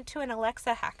where I went to an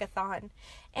Alexa hackathon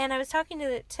and I was talking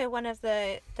to one of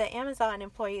the Amazon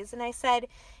employees and I said,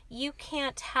 you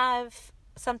can't have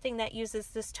something that uses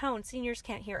this tone. Seniors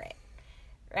can't hear it.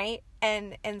 Right?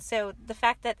 And so the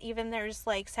fact that even there's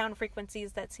like sound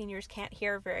frequencies that seniors can't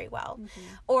hear very well,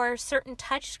 or certain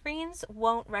touch screens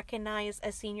won't recognize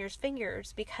a senior's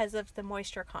fingers because of the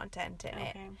moisture content in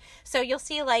it. So you'll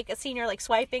see like a senior like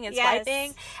swiping and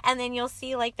swiping, and then you'll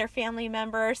see like their family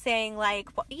member saying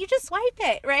like, well, you just swipe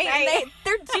it, right? And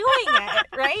they're doing it,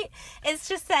 right? It's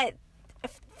just that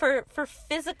for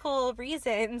physical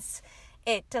reasons,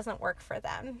 it doesn't work for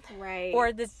them. Right.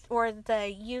 Or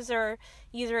the user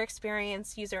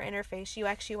experience, user interface,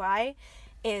 UX, UI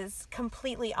is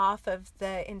completely off of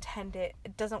the intended,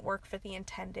 it doesn't work for the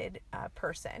intended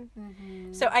person.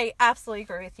 So I absolutely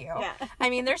agree with you. Yeah.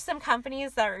 I mean, there's some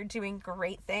companies that are doing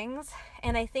great things,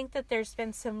 and I think that there's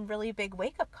been some really big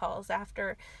wake-up calls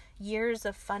after years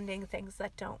of funding things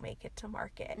that don't make it to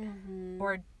market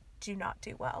or do not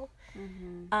do well.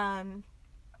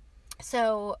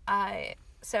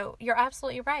 So you're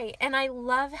absolutely right. And I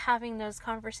love having those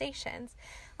conversations.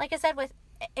 Like I said,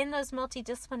 in those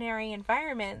multidisciplinary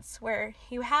environments where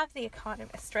you have the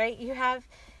economist, right? You have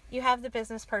the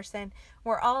business person.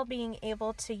 We're all being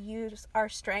able to use our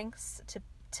strengths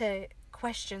to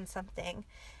question something.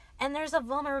 And there's a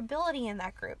vulnerability in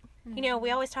that group. We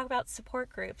always talk about support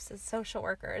groups as social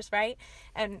workers, right?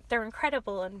 And they're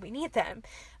incredible and we need them.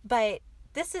 But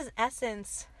this is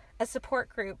essence a support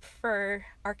group for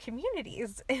our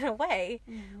communities in a way.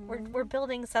 We're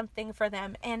building something for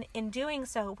them, and in doing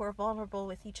so we're vulnerable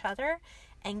with each other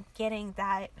and getting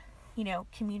that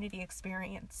community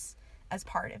experience as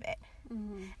part of it.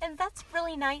 And that's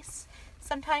really nice.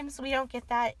 Sometimes we don't get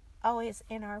that always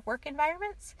in our work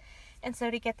environments. And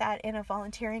so to get that in a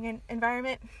volunteering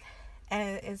environment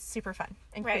is super fun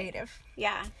and creative.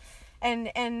 Yeah.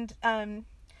 And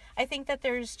I think that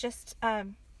there's just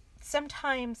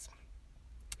sometimes,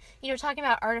 talking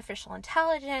about artificial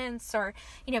intelligence, or,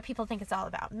 people think it's all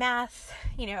about math,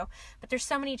 but there's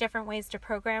so many different ways to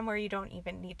program where you don't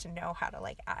even need to know how to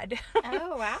add.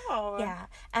 Oh, wow. Yeah.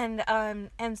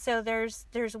 And so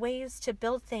there's ways to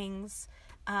build things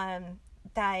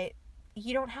that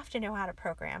you don't have to know how to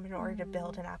program in order to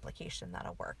build an application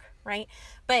that'll work, right?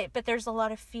 But there's a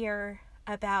lot of fear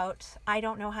about, I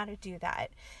don't know how to do that.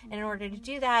 And in order to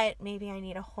do that, maybe I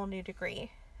need a whole new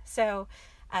degree. So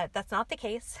that's not the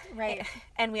case. Right.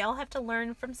 And we all have to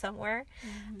learn from somewhere.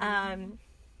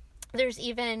 There's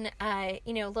even,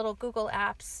 little Google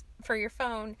apps for your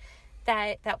phone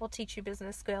that will teach you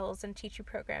business skills and teach you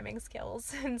programming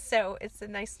skills. And so it's a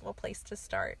nice little place to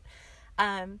start.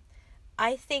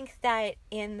 I think that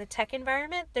in the tech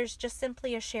environment, there's just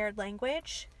simply a shared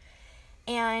language.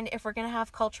 And if we're going to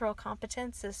have cultural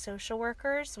competence as social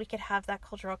workers, we could have that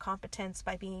cultural competence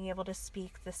by being able to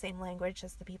speak the same language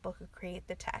as the people who create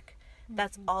the tech.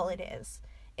 That's all it is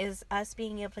us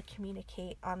being able to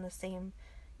communicate on the same,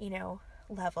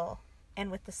 level and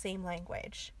with the same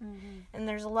language. And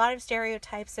there's a lot of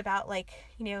stereotypes about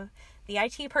the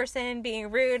IT person being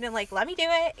rude and let me do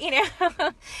it,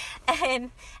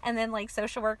 and then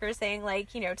social workers saying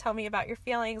tell me about your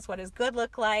feelings, what does good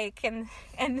look like, and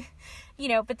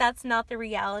but that's not the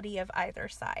reality of either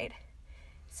side.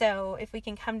 So if we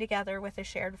can come together with a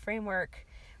shared framework,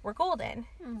 we're golden.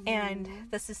 And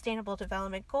the Sustainable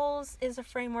Development Goals is a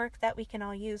framework that we can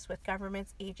all use with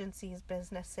governments, agencies,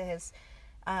 businesses,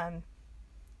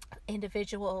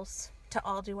 individuals, to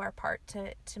all do our part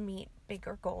to meet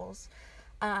bigger goals.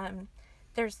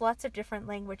 There's lots of different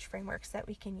language frameworks that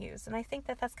we can use, and I think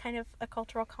that that's kind of a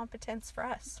cultural competence for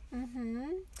us.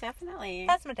 Definitely.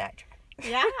 That's my diatribe.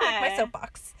 Yeah. My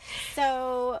soapbox.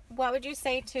 So what would you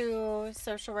say to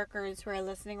social workers who are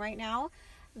listening right now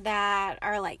that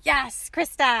are like, yes,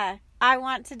 Krista, I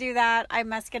want to do that, I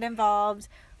must get involved?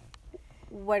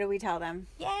 What do we tell them?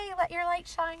 Yay, let your light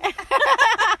shine.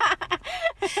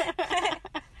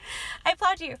 I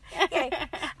applaud you. Yay.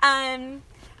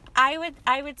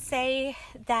 I would say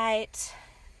that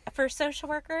for social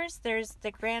workers, there's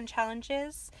the grand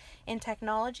challenges in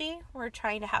technology. We're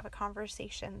trying to have a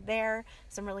conversation there.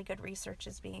 Some really good research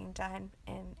is being done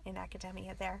in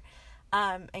academia there,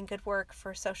 and good work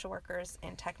for social workers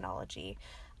in technology.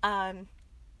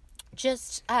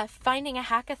 Just finding a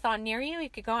hackathon near you. You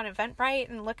could go on Eventbrite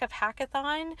and look up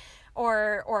hackathon,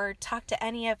 or talk to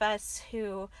any of us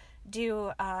who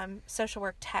do social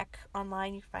work tech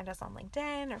online. You can find us on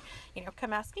LinkedIn, or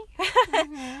come ask me.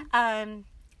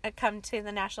 Come to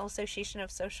the National Association of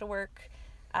Social Work,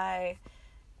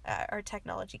 our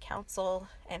technology council,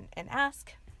 and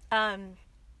ask. And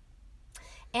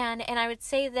I would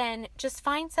say then just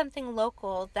find something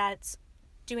local that's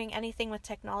doing anything with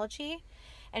technology,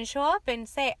 and show up and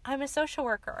say, I'm a social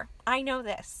worker. I know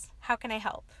this. How can I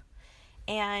help?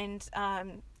 And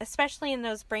especially in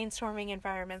those brainstorming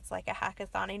environments like a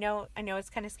hackathon, I know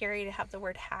it's kind of scary to have the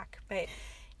word hack, but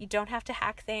you don't have to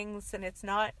hack things, and it's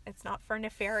not for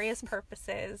nefarious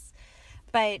purposes.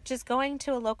 But just going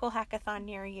to a local hackathon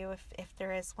near you, if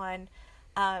there is one,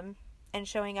 and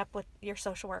showing up with your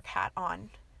social work hat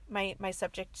on, my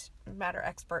subject matter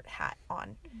expert hat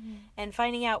on, and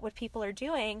finding out what people are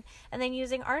doing, and then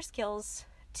using our skills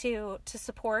to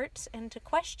support and to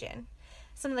question.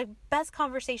 Some of the best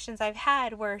conversations I've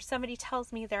had where somebody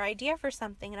tells me their idea for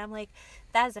something, and I'm like,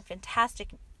 that is a fantastic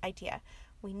idea.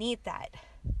 We need that.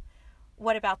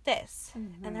 What about this?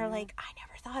 And they're like, I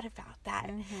never thought about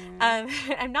that.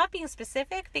 I'm not being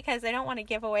specific because I don't want to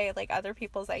give away other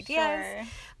people's ideas. Sure.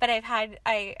 But I've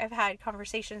had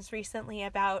conversations recently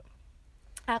about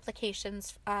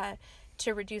applications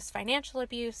to reduce financial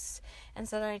abuse. And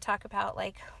so then I talk about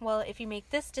well, if you make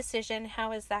this decision,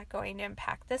 how is that going to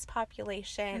impact this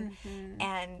population?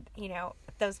 And,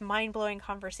 those mind-blowing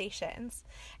conversations.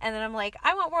 And then I'm like,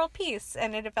 I want world peace.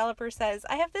 And a developer says,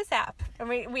 I have this app. And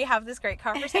we have this great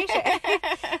conversation.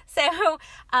 So,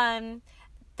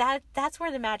 that's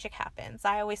where the magic happens.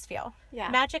 I always feel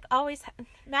magic.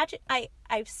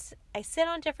 I sit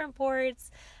on different boards.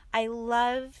 I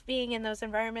love being in those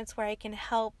environments where I can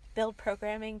help build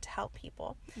programming to help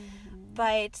people.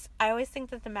 But I always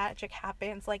think that the magic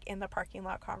happens in the parking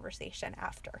lot conversation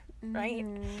after, right?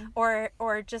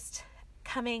 Or just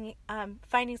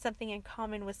finding something in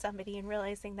common with somebody and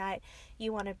realizing that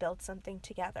you want to build something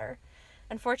together.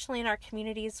 unfortunately, in our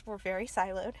communities, we're very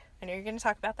siloed. I know you're going to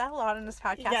talk about that a lot in this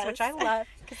podcast, Yes. which I love.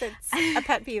 Because it's a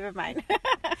pet peeve of mine.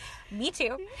 Me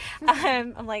too.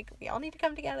 I'm like, we all need to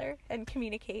come together and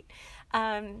communicate.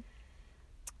 And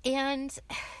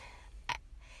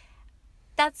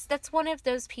that's one of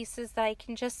those pieces that I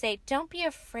can just say, don't be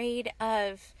afraid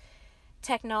of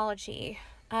technology.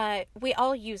 We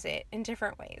all use it in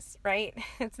different ways, right?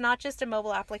 It's not just a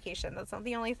mobile application. That's not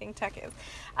the only thing tech is.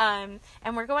 And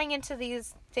we're going into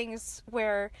these things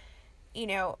where,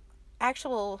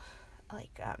 actual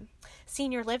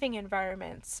senior living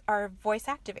environments are voice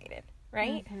activated,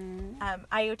 right? Mm-hmm.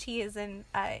 IoT is in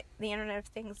the Internet of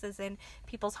Things is in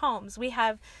people's homes. We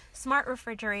have smart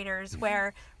refrigerators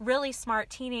where really smart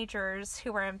teenagers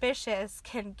who are ambitious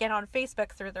can get on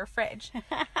Facebook through their fridge.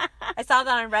 I saw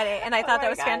that on Reddit and I thought that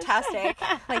was fantastic.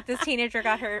 Like, this teenager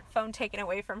got her phone taken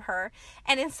away from her.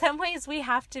 And in some ways we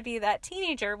have to be that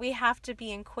teenager. We have to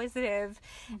be inquisitive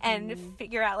and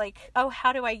figure out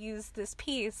how do I use this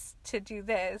piece to do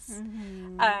this?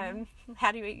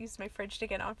 How do I use my fridge to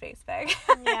get on Facebook?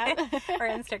 Or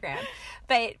Instagram?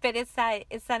 But it's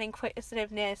that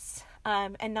inquisitiveness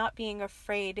and not being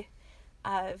afraid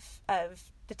of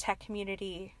the tech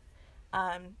community,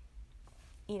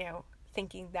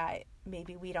 thinking that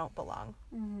maybe we don't belong.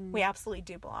 We absolutely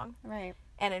do belong. Right.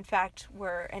 And in fact,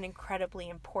 we're an incredibly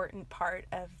important part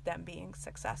of them being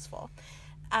successful.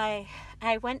 I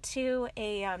went to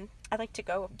I like to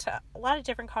go to a lot of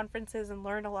different conferences and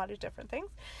learn a lot of different things.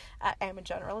 I am a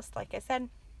generalist, like I said.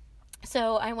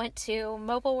 So I went to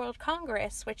Mobile World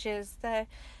Congress, which is the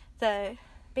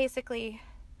basically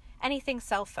anything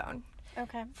cell phone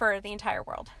for the entire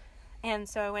world. And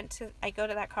so I go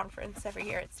to that conference every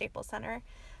year at Staples Center.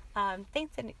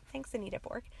 Thanks Anita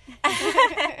Borg.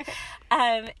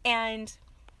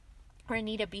 Or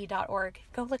AnitaB.org.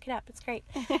 Go look it up. It's great.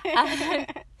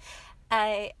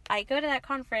 I go to that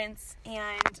conference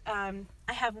and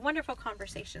I have wonderful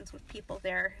conversations with people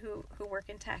there who work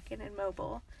in tech and in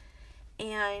mobile.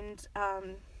 And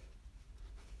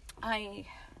I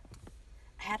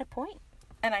had a point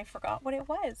and I forgot what it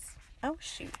was. Oh,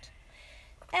 shoot.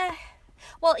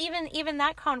 Well, even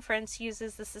that conference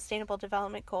uses the Sustainable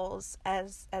Development Goals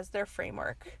as their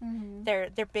framework, their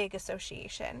big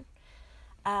association.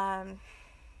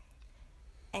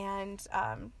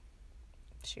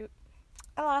 Shoot,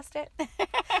 I lost it.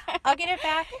 I'll get it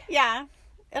back. Yeah,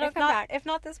 it'll come back. If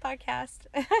not this podcast.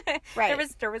 Right.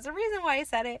 There was a reason why I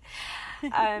said it.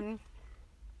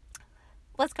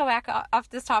 Let's go back off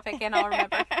this topic and I'll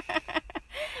remember.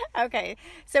 Okay,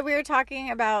 so we were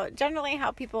talking about generally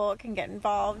how people can get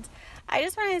involved. I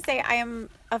just wanted to say I am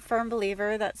a firm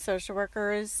believer that social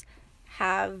workers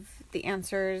have the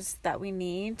answers that we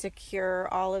need to cure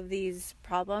all of these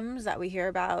problems that we hear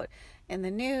about in the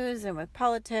news and with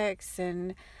politics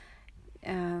and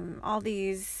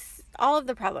all of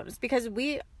the problems, because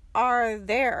we are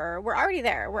there. We're already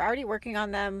there. We're already working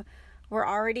on them. We're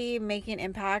already making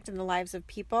impact in the lives of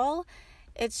people.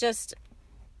 It's just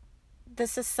the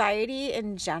society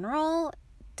in general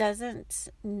doesn't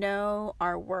know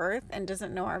our worth and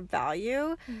doesn't know our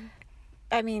value.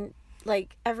 I mean,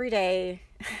 every day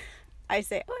I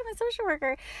say, oh, I'm a social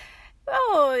worker.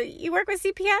 Oh, you work with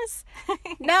CPS?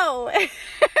 No.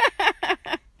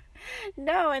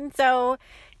 No. And so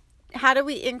how do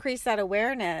we increase that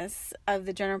awareness of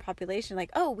the general population?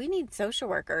 We need social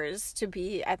workers to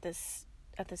be at this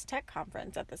tech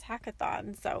conference, at this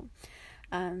hackathon. So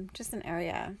just an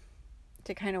area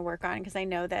to kind of work on, because I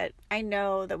know that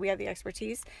we have the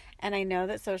expertise, and I know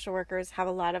that social workers have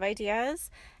a lot of ideas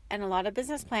and a lot of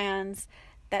business plans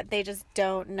that they just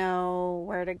don't know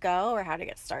where to go or how to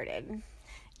get started.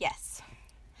 Yes.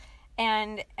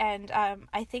 And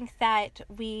I think that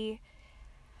we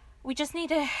just need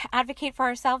to advocate for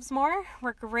ourselves more.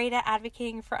 We're great at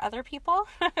advocating for other people.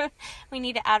 We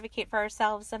need to advocate for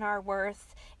ourselves and our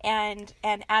worth, and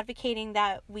advocating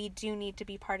that we do need to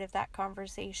be part of that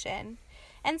conversation.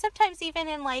 And sometimes even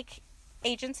in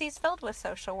agencies filled with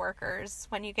social workers,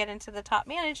 when you get into the top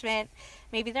management,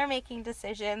 maybe they're making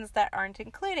decisions that aren't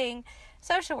including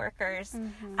social workers.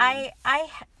 I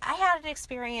had an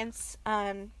experience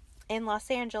in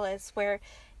Los Angeles where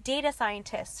data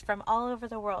scientists from all over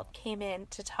the world came in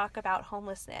to talk about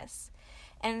homelessness.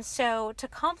 And so to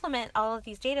complement all of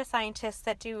these data scientists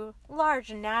that do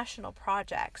large national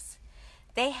projects,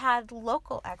 they had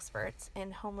local experts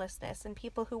in homelessness and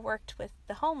people who worked with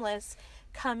the homeless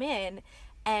come in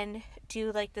and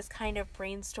do this kind of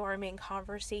brainstorming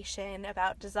conversation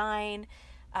about design,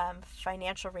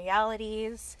 financial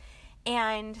realities.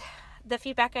 And the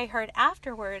feedback I heard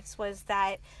afterwards was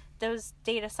that those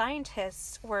data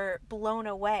scientists were blown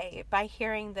away by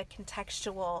hearing the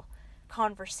contextual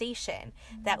conversation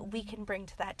that we can bring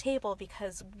to that table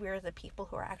because we're the people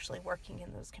who are actually working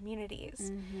in those communities.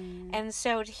 And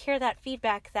so to hear that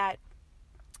feedback that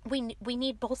we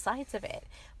need both sides of it,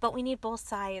 but we need both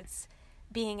sides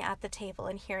being at the table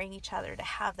and hearing each other to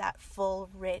have that full,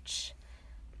 rich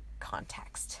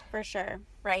context. For sure.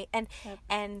 Right?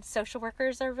 And social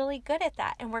workers are really good at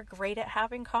that, and we're great at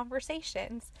having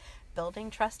conversations, building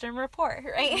trust and rapport,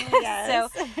 right?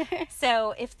 Yes.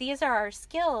 So if these are our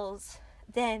skills,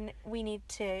 then we need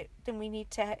to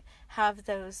have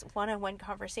those one-on-one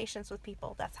conversations with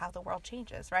people. That's how the world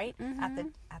changes, right? At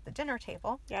the dinner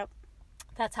table. Yep.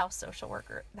 That's how social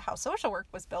work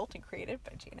was built and created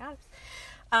by Jane Addams.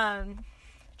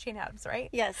 Jane Addams, right?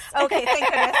 Yes. Okay, thank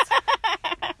goodness.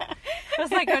 I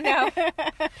was like, oh no.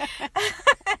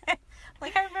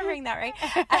 Like, I'm remembering that, right?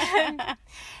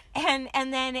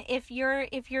 And then if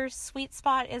your sweet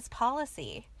spot is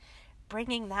policy,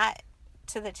 bringing that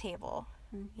to the table,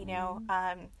 you know,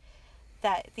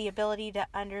 that the ability to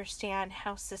understand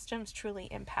how systems truly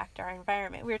impact our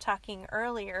environment. We were talking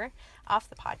earlier off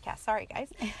the podcast, sorry guys,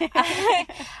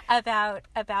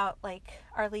 about like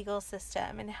our legal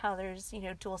system and how there's, you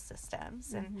know, dual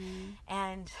systems,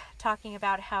 and talking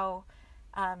about how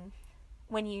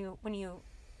when you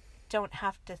don't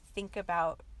have to think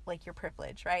about like your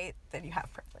privilege, right? Then you have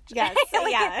privilege. Yes.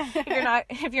 Like, Yeah.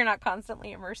 if you're not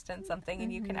constantly immersed in something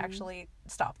and you can actually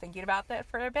stop thinking about that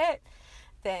for a bit,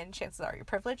 then chances are you're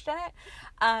privileged in it.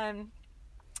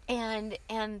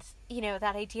 And you know,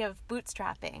 that idea of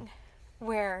bootstrapping,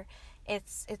 where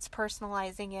it's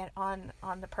personalizing it on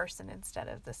the person instead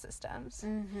of the systems.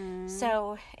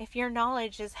 So if your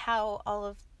knowledge is how all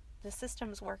of the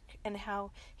systems work and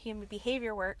how human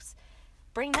behavior works,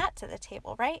 bring that to the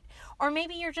table, right? Or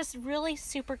maybe you're just really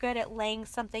super good at laying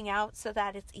something out so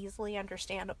that it's easily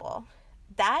understandable.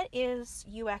 That is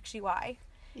UX UI,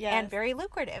 and very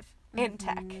lucrative in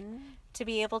tech, to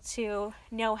be able to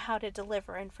know how to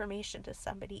deliver information to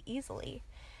somebody easily.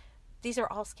 These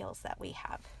are all skills that we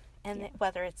have, and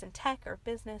whether it's in tech or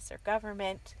business or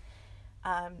government,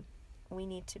 we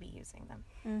need to be using them.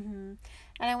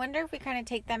 And I wonder if we kind of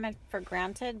take them for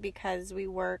granted because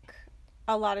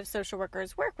a lot of social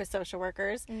workers work with social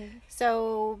workers.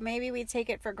 So maybe we take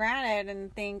it for granted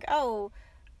and think, oh,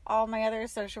 all my other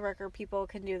social worker people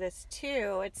can do this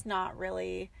too. It's not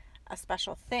really a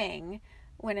special thing,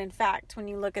 when in fact, when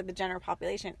you look at the general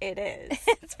population, it is.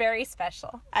 It's very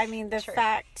special. I mean, the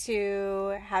fact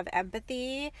to have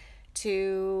empathy,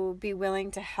 to be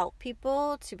willing to help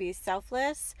people, to be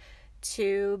selfless,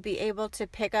 to be able to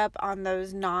pick up on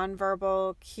those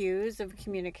nonverbal cues of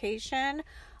communication,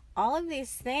 all of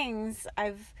these things,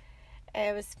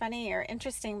 it was funny or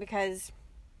interesting because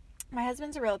my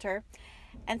husband's a realtor,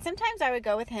 and sometimes I would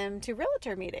go with him to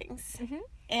realtor meetings,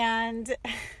 and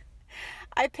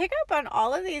I pick up on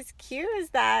all of these cues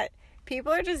that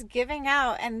people are just giving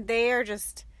out, and they are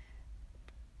just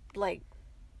like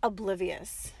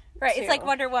oblivious. Right, it's like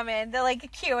Wonder Woman. They're like a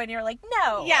cue, and you're like,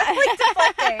 no. Yeah. Like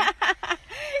deflecting.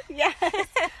 Yes.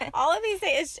 All of these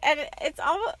things, and it's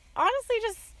all honestly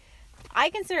just,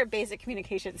 I consider it basic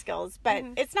communication skills, but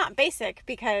it's not basic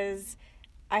because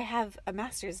I have a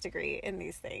master's degree in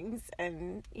these things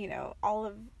and, you know, all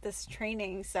of this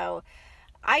training. So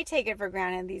I take it for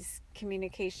granted, these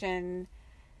communication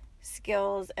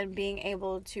skills and being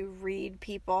able to read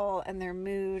people and their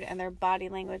mood and their body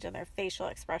language and their facial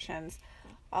expressions,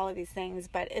 all of these things.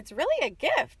 But it's really a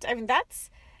gift. I mean, that's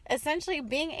essentially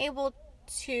being able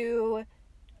to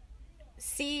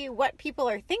see what people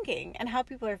are thinking and how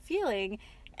people are feeling.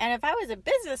 And if I was a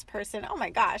business person, oh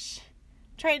my gosh,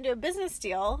 trying to do a business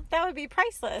deal, that would be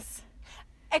priceless.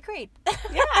 Agreed.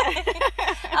 Yeah.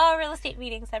 Oh, real estate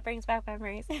meetings, that brings back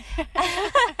memories.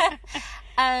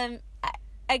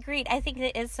 Agreed. I think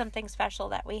it is something special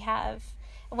that we have,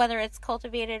 whether it's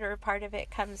cultivated or part of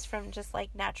it comes from just like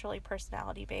naturally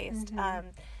personality based.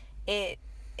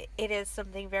 It is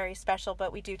something very special,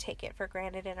 but we do take it for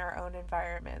granted in our own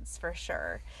environments for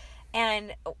sure.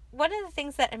 And one of the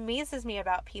things that amazes me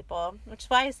about people, which is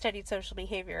why I studied social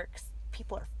behavior, because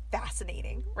people are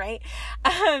fascinating, right?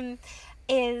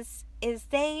 Is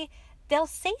they'll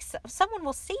say someone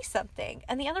will say something,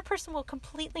 and the other person will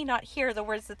completely not hear the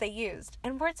words that they used,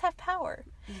 and words have power.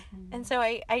 And so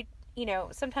I you know,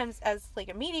 sometimes as like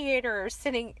a mediator or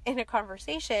sitting in a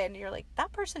conversation, you're like,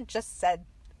 that person just said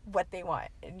what they want,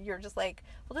 and you're just like,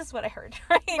 well, this is what I heard,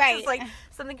 right? It's like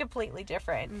something completely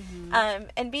different.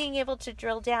 And being able to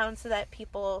drill down so that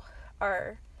people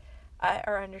are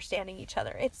understanding each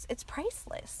other, it's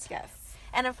priceless. Yes.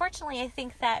 And unfortunately, I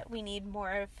think that we need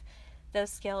more of those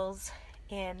skills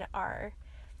in our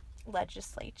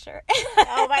legislature.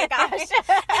 Oh my gosh.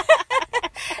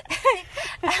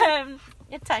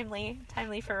 It's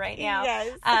timely for right now.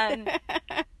 Yes.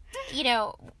 You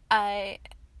know,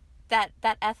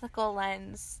 that ethical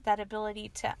lens, that ability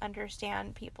to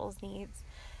understand people's needs,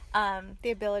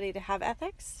 the ability to have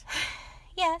ethics.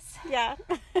 yes, Yeah.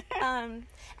 and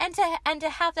to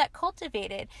have that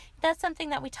cultivated. That's something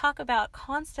that we talk about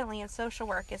constantly in social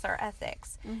work, is our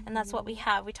ethics. Mm-hmm. And that's what we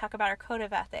have. We talk about our code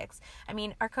of ethics. I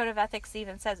mean, our code of ethics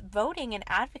even says voting and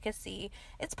advocacy,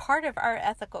 it's part of our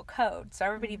ethical code. So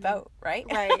everybody vote, right?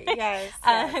 Right. Yes.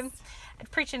 Yes.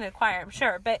 Preaching to the choir, I'm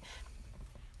sure, but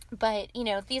you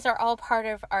know, these are all part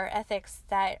of our ethics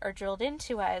that are drilled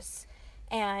into us,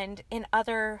 and in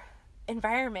other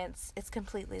environments it's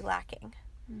completely lacking.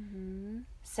 Mm-hmm.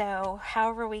 So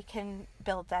however we can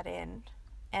build that in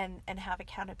and have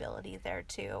accountability there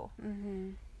too,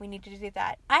 we need to do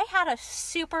that. I had a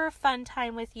super fun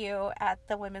time with you at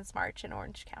the Women's March in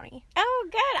Orange County. Oh,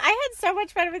 good. I had so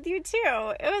much fun with you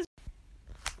too. It was...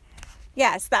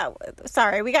 Yes,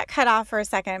 sorry, we got cut off for a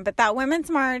second, but that Women's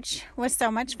March was so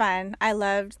much fun. I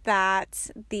loved that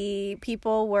the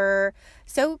people were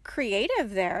so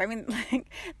creative there. I mean, like,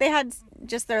 they had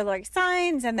just their like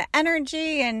signs and the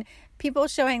energy and people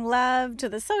showing love to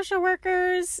the social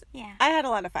workers. Yeah. I had a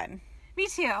lot of fun. Me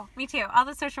too. All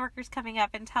the social workers coming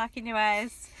up and talking to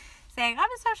us, saying, I'm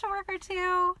a social worker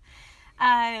too.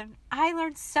 I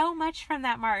learned so much from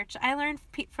that march. I learned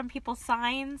from people's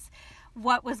signs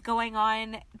what was going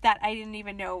on that I didn't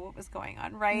even know what was going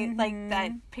on, right? Mm-hmm. Like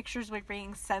that pictures were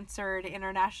being censored in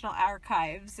our national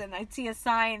archives, and I'd see a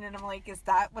sign and I'm like, is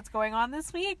that what's going on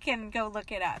this week? And go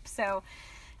look it up. So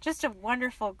just a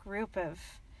wonderful group of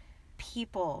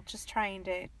people just trying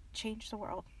to change the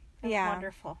world. It was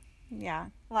wonderful. Yeah.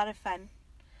 A lot of fun.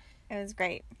 It was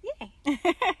great. Yay.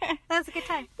 That was a good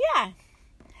time. Yeah.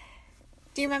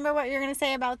 Do you remember what you're going to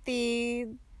say about the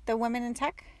women in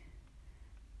tech?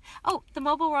 Oh, the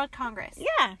Mobile World Congress.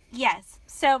 Yeah. Yes.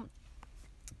 So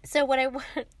what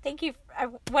thank you.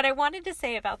 What I wanted to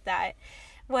say about that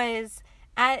was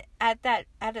at that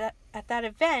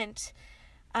event,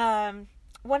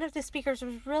 one of the speakers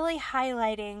was really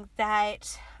highlighting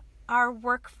that our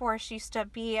workforce used to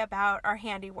be about our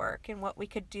handiwork and what we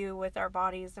could do with our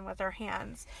bodies and with our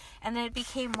hands, and then it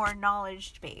became more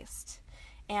knowledge based.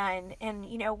 And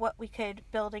you know, what we could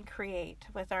build and create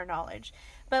with our knowledge.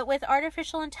 But with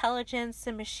artificial intelligence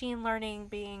and machine learning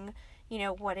being, you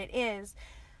know, what it is,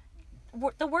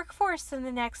 the workforce in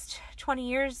the next 20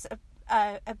 years,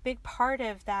 a big part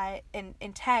of that in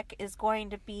tech is going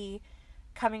to be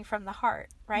coming from the heart,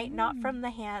 right? Not from the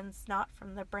hands, not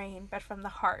from the brain, but from the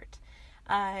heart.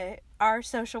 Our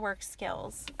social work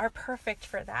skills are perfect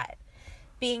for that.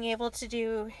 Being able to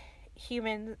do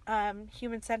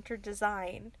human-centered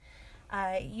design,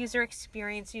 user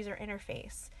experience, user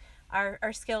interface,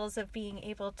 our skills of being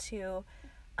able to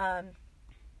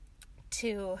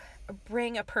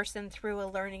bring a person through a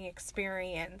learning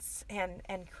experience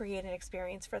and create an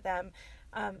experience for them.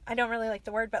 I don't really like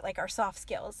the word, but like our soft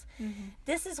skills. Mm-hmm.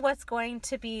 This is what's going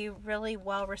to be really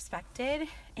well respected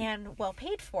and well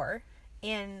paid for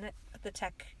in the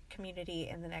tech community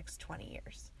in the next 20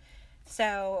 years.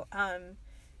 So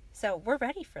we're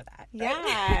ready for that.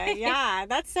 Right? Yeah.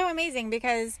 That's so amazing,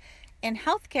 because in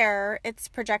healthcare, it's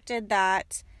projected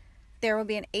that there will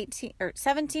be an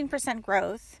 17%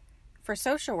 growth for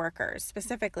social workers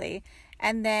specifically.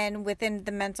 And then within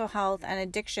the mental health and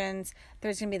addictions,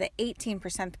 there's going to be the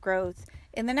 18% growth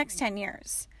in the next 10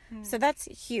 years. So that's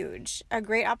huge. A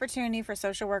great opportunity for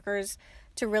social workers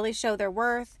to really show their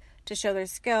worth, to show their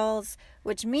skills,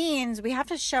 which means we have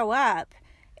to show up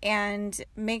and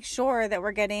make sure that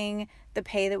we're getting the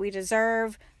pay that we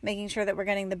deserve, making sure that we're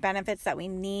getting the benefits that we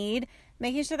need,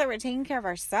 making sure that we're taking care of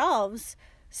ourselves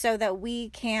so that we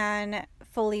can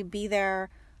fully be there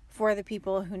for the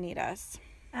people who need us.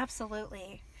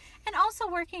 Absolutely. And also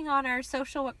working on our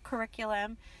social work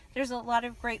curriculum. There's a lot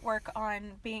of great work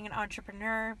on being an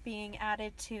entrepreneur being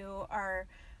added to our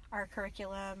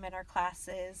curriculum and our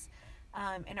classes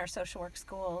in our social work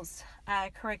schools.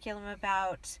 Curriculum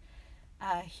about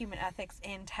human ethics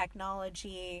in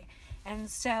technology. And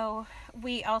so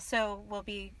we also will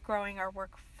be growing our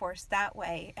workforce that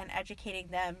way and educating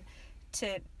them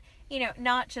to,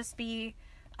 not just be,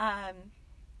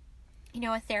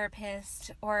 a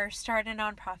therapist or start a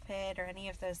nonprofit or any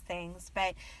of those things,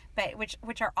 but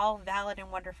which are all valid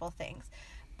and wonderful things.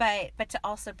 But to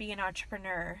also be an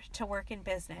entrepreneur, to work in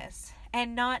business,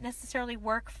 and not necessarily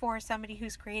work for somebody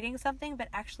who's creating something, but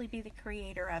actually be the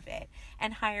creator of it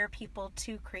and hire people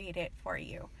to create it for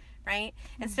you, right?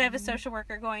 Instead of a social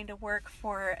worker going to work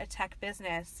for a tech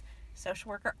business, social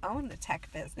worker own the tech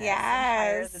business and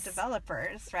hire the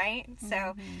developers, right?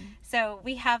 So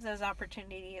we have those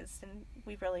opportunities, and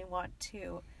we really want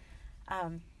to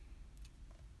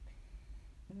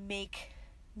make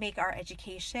our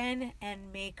education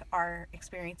and make our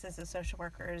experiences as social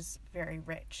workers very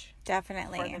rich.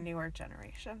 Definitely. For the newer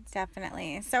generations.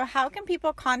 Definitely. So how can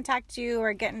people contact you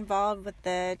or get involved with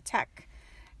the tech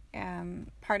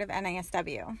part of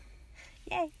NASW?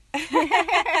 Yay.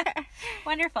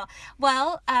 Wonderful.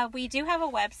 Well, we do have a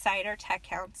website, our tech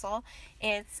council.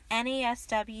 It's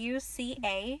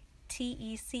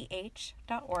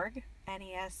NASWCATECH.org.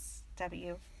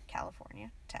 NASW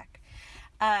California Tech.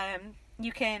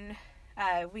 You can,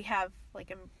 we have like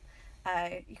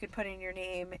you can put in your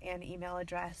name and email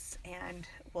address, and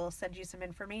we'll send you some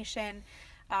information.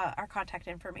 Our contact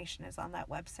information is on that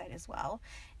website as well.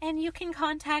 And you can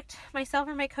contact myself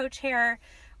or my co-chair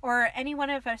or any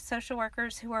one of us social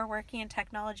workers who are working in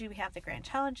technology. We have the Grand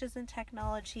Challenges in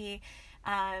Technology,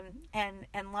 and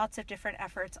lots of different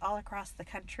efforts all across the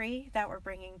country that we're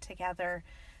bringing together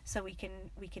so we can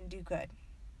do good.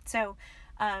 So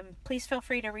please feel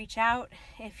free to reach out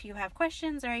if you have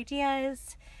questions or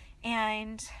ideas,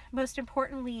 and most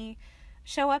importantly,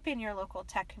 show up in your local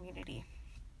tech community.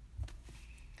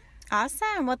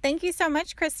 Awesome. Well, thank you so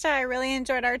much, Krista. I really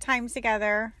enjoyed our time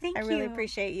together. Thank you. I really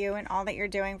appreciate you and all that you're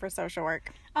doing for social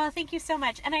work. Oh, thank you so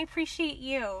much. And I appreciate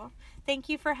you. Thank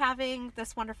you for having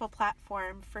this wonderful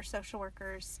platform for social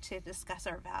workers to discuss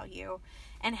our value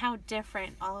and how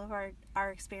different all of our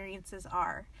experiences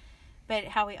are, but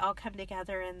how we all come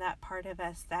together in that part of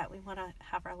us that we want to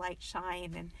have our light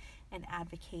shine and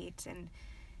advocate and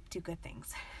do good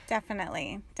things.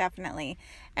 Definitely.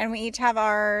 And we each have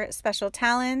our special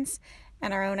talents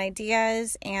and our own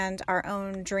ideas and our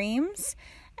own dreams.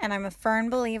 And I'm a firm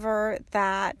believer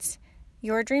that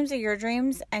your dreams are your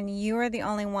dreams, and you are the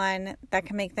only one that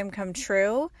can make them come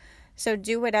true. So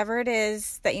do whatever it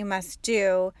is that you must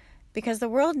do, because the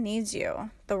world needs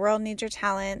you. The world needs your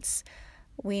talents.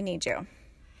 We need you.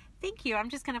 Thank you. I'm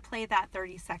just going to play that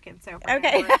 30 seconds over.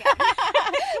 Okay.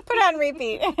 Put on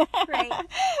repeat. Right.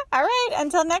 All right.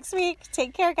 Until next week.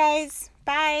 Take care, guys.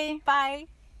 Bye. Bye.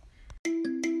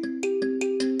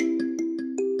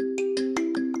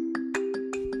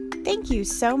 Thank you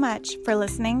so much for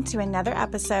listening to another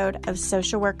episode of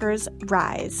Social Workers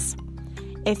Rise.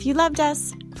 If you loved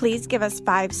us, please give us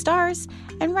 5 stars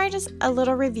and write us a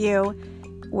little review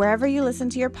wherever you listen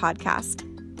to your podcast.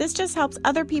 This just helps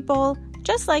other people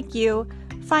just like you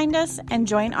find us and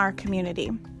join our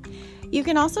community. You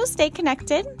can also stay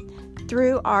connected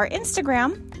through our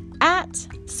Instagram at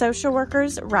Social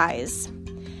Workers Rise.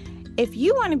 If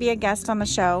you want to be a guest on the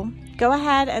show, go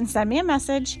ahead and send me a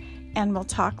message and we'll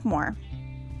talk more.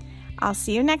 I'll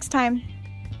see you next time.